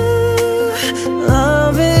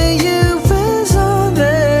 Loving you is all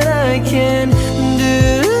that I can do.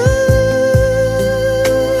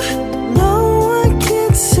 No one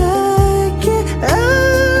can take it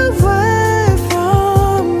away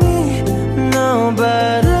from me.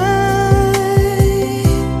 Nobody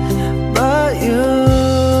but you.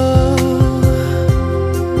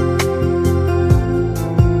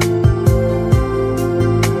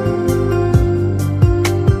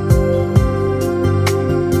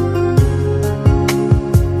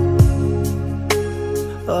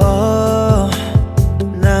 Oh,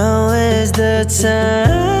 now is the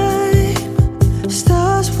time.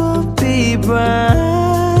 Stars will be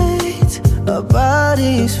bright. Our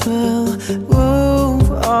bodies will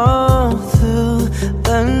move all through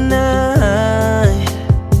the night.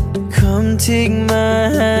 Come take my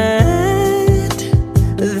hand,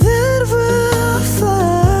 that will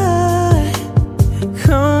fly.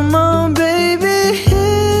 Come on, baby,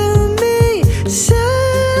 hear me say,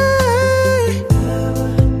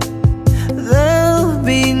 there'll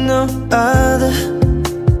be no other.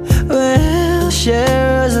 We'll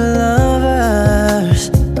share as lovers,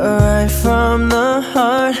 right from the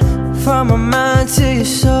heart, from my mind to your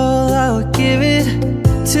soul. I will give it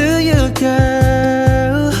to you,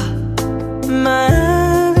 girl. My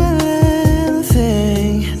every little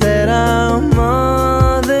thing that I'm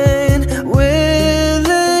more than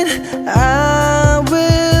willing, I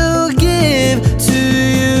will give to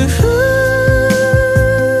you.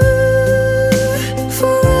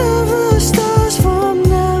 Forever stars from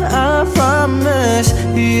now, I promise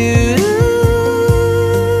you.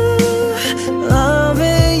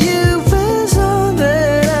 Loving you is all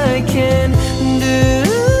that I can do.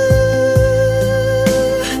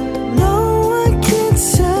 No one can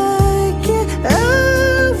take it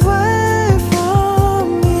away from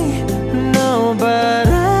me. Nobody.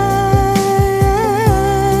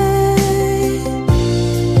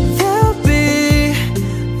 There'll be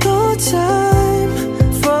no time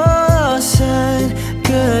for sad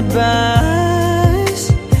goodbyes.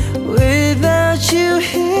 Without you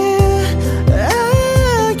here,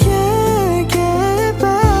 I can't get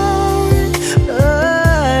by.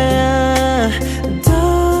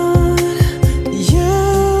 Don't you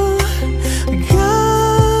go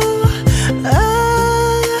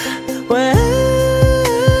away.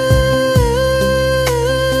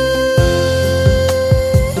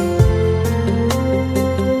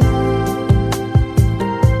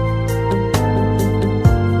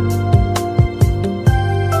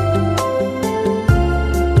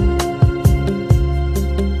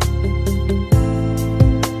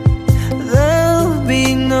 There'll be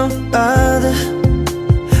no other.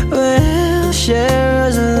 We'll share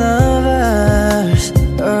as lovers,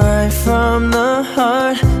 right from the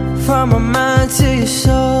heart, from my mind to your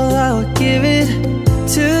soul. I will give it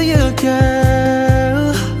to you,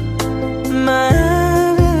 girl. My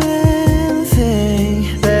every little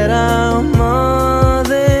thing that I'm more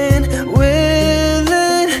than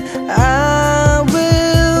willing, I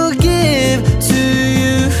will give to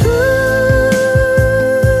you.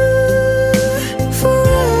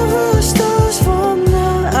 Forever stars from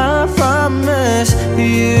now, I promise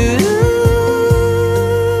you.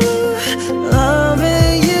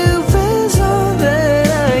 Loving you is all that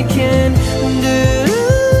I can do.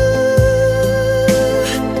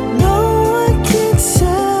 No one can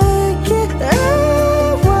take it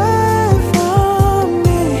away from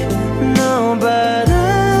me. Nobody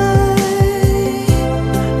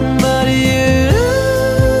but you.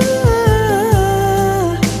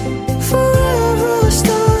 Forever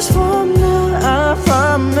stars from now, I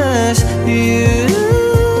promise you.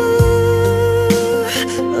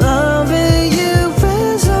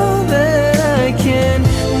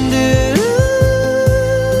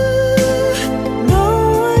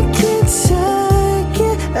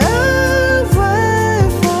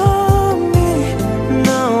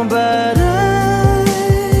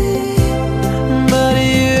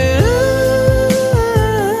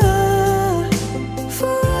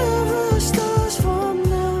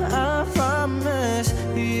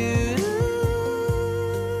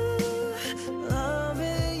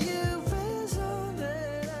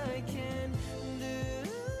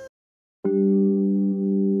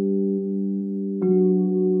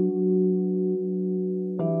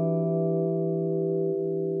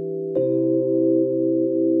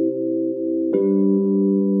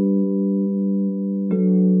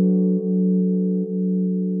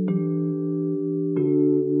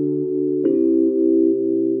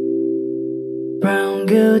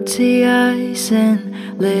 pretty eyes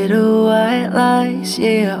and little white lies.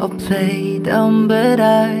 Yeah, I'll play dumb, but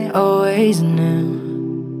I always knew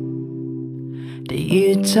that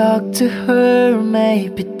you talked to her,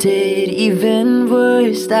 maybe did even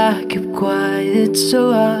worse. I kept quiet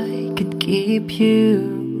so I could keep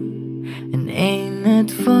you. And ain't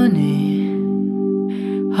it funny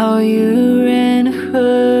how you ran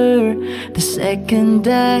her the second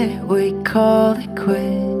that we called it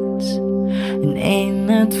quits? And ain't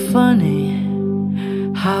it funny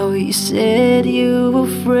how you said you were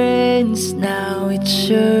friends? Now it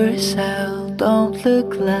sure as hell don't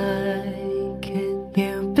look like it.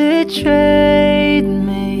 You betrayed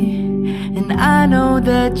me, and I know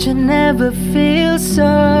that you never feel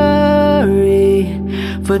sorry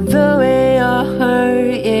for the way I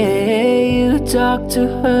hurt. Yeah, you talked to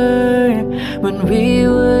her when we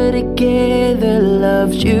were together,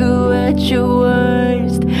 loved you at your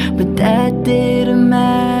worst, but that didn't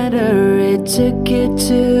matter. It took you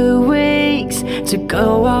 2 weeks to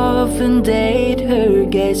go off and date her.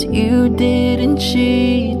 Guess you didn't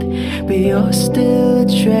cheat, but you're still a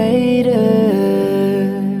traitor.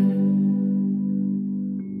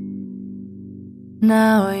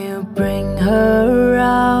 Now you bring her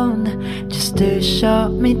around just to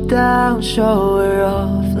shut me down, show her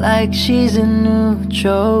off like she's a new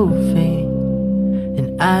trophy.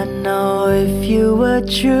 And I know if you were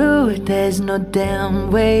true, there's no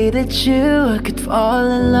damn way that you could fall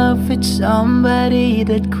in love with somebody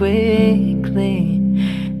that quickly.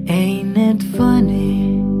 Ain't it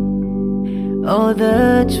funny? All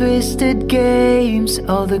the twisted games,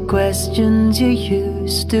 all the questions you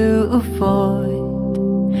used to avoid.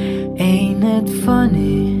 Ain't it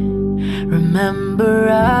funny? Remember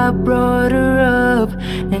I brought her up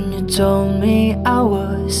and you told me I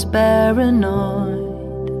was paranoid.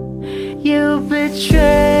 You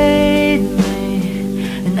betrayed me,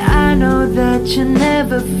 and I know that you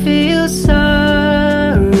never feel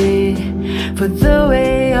sorry for the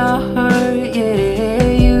way I hurt. Yeah,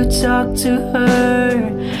 you talked to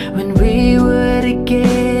her when we were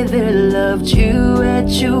together, loved you at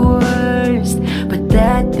your worst, but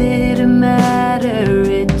that didn't matter.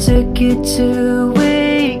 It took you 2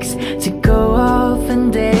 weeks to go off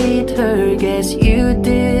and date her. Guess you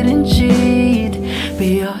didn't cheat, but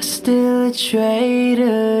you're still a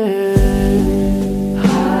traitor.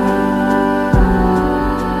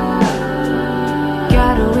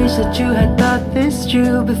 Gotta wish that you had thought this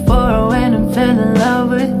through before I went and fell in love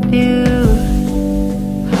with you.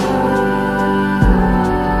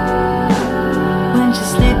 When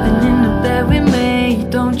she's sleeping in the bed with me,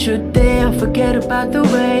 don't you dare forget about the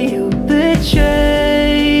way you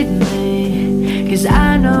betrayed me. Cause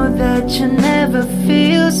I know that you never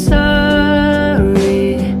feel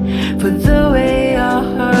sorry for the way I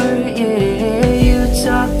hurt. Yeah, you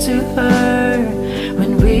talked to her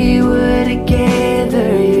when we were together.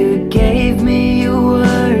 You gave me your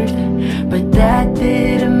word, but that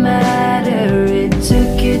didn't matter. It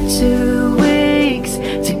took you 2 weeks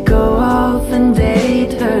to go off and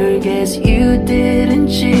date her. Guess you didn't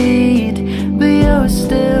cheat, but you're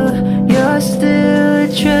still a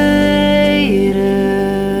traitor.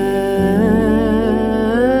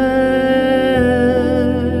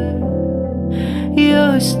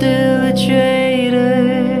 You're still a traitor.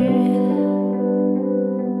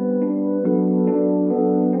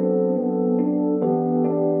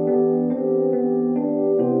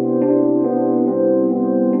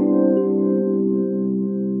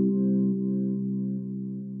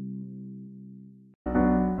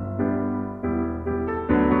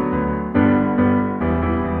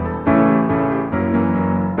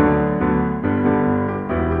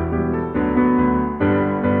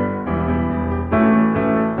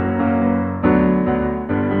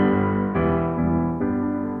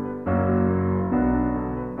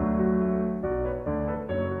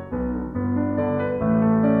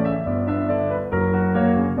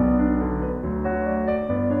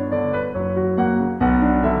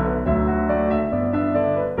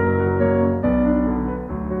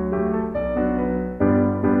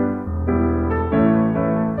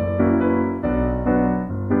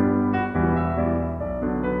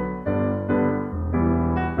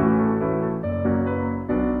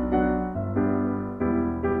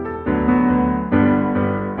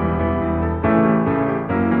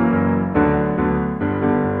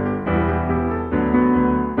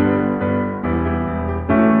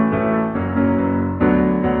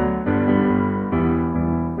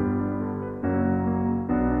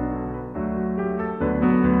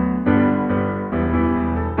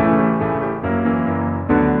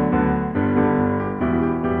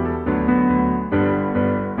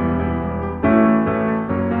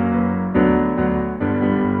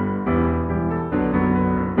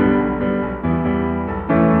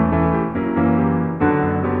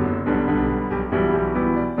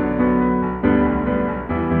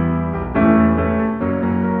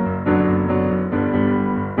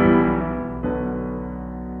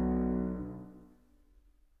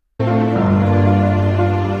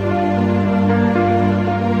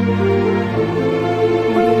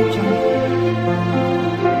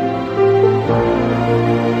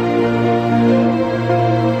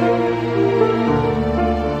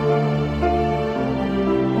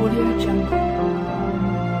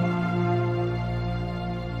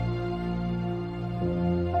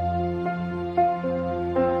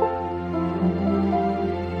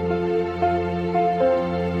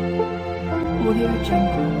 Audio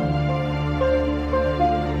Jungle.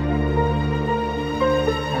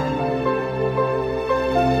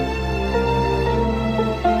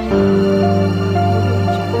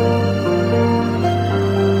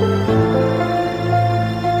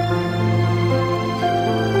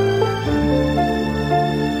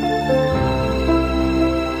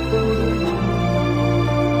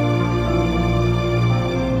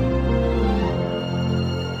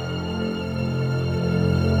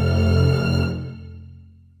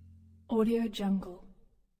 Audio Jungle.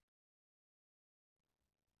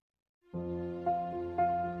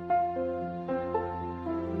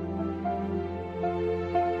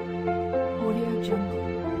 Audio Jungle.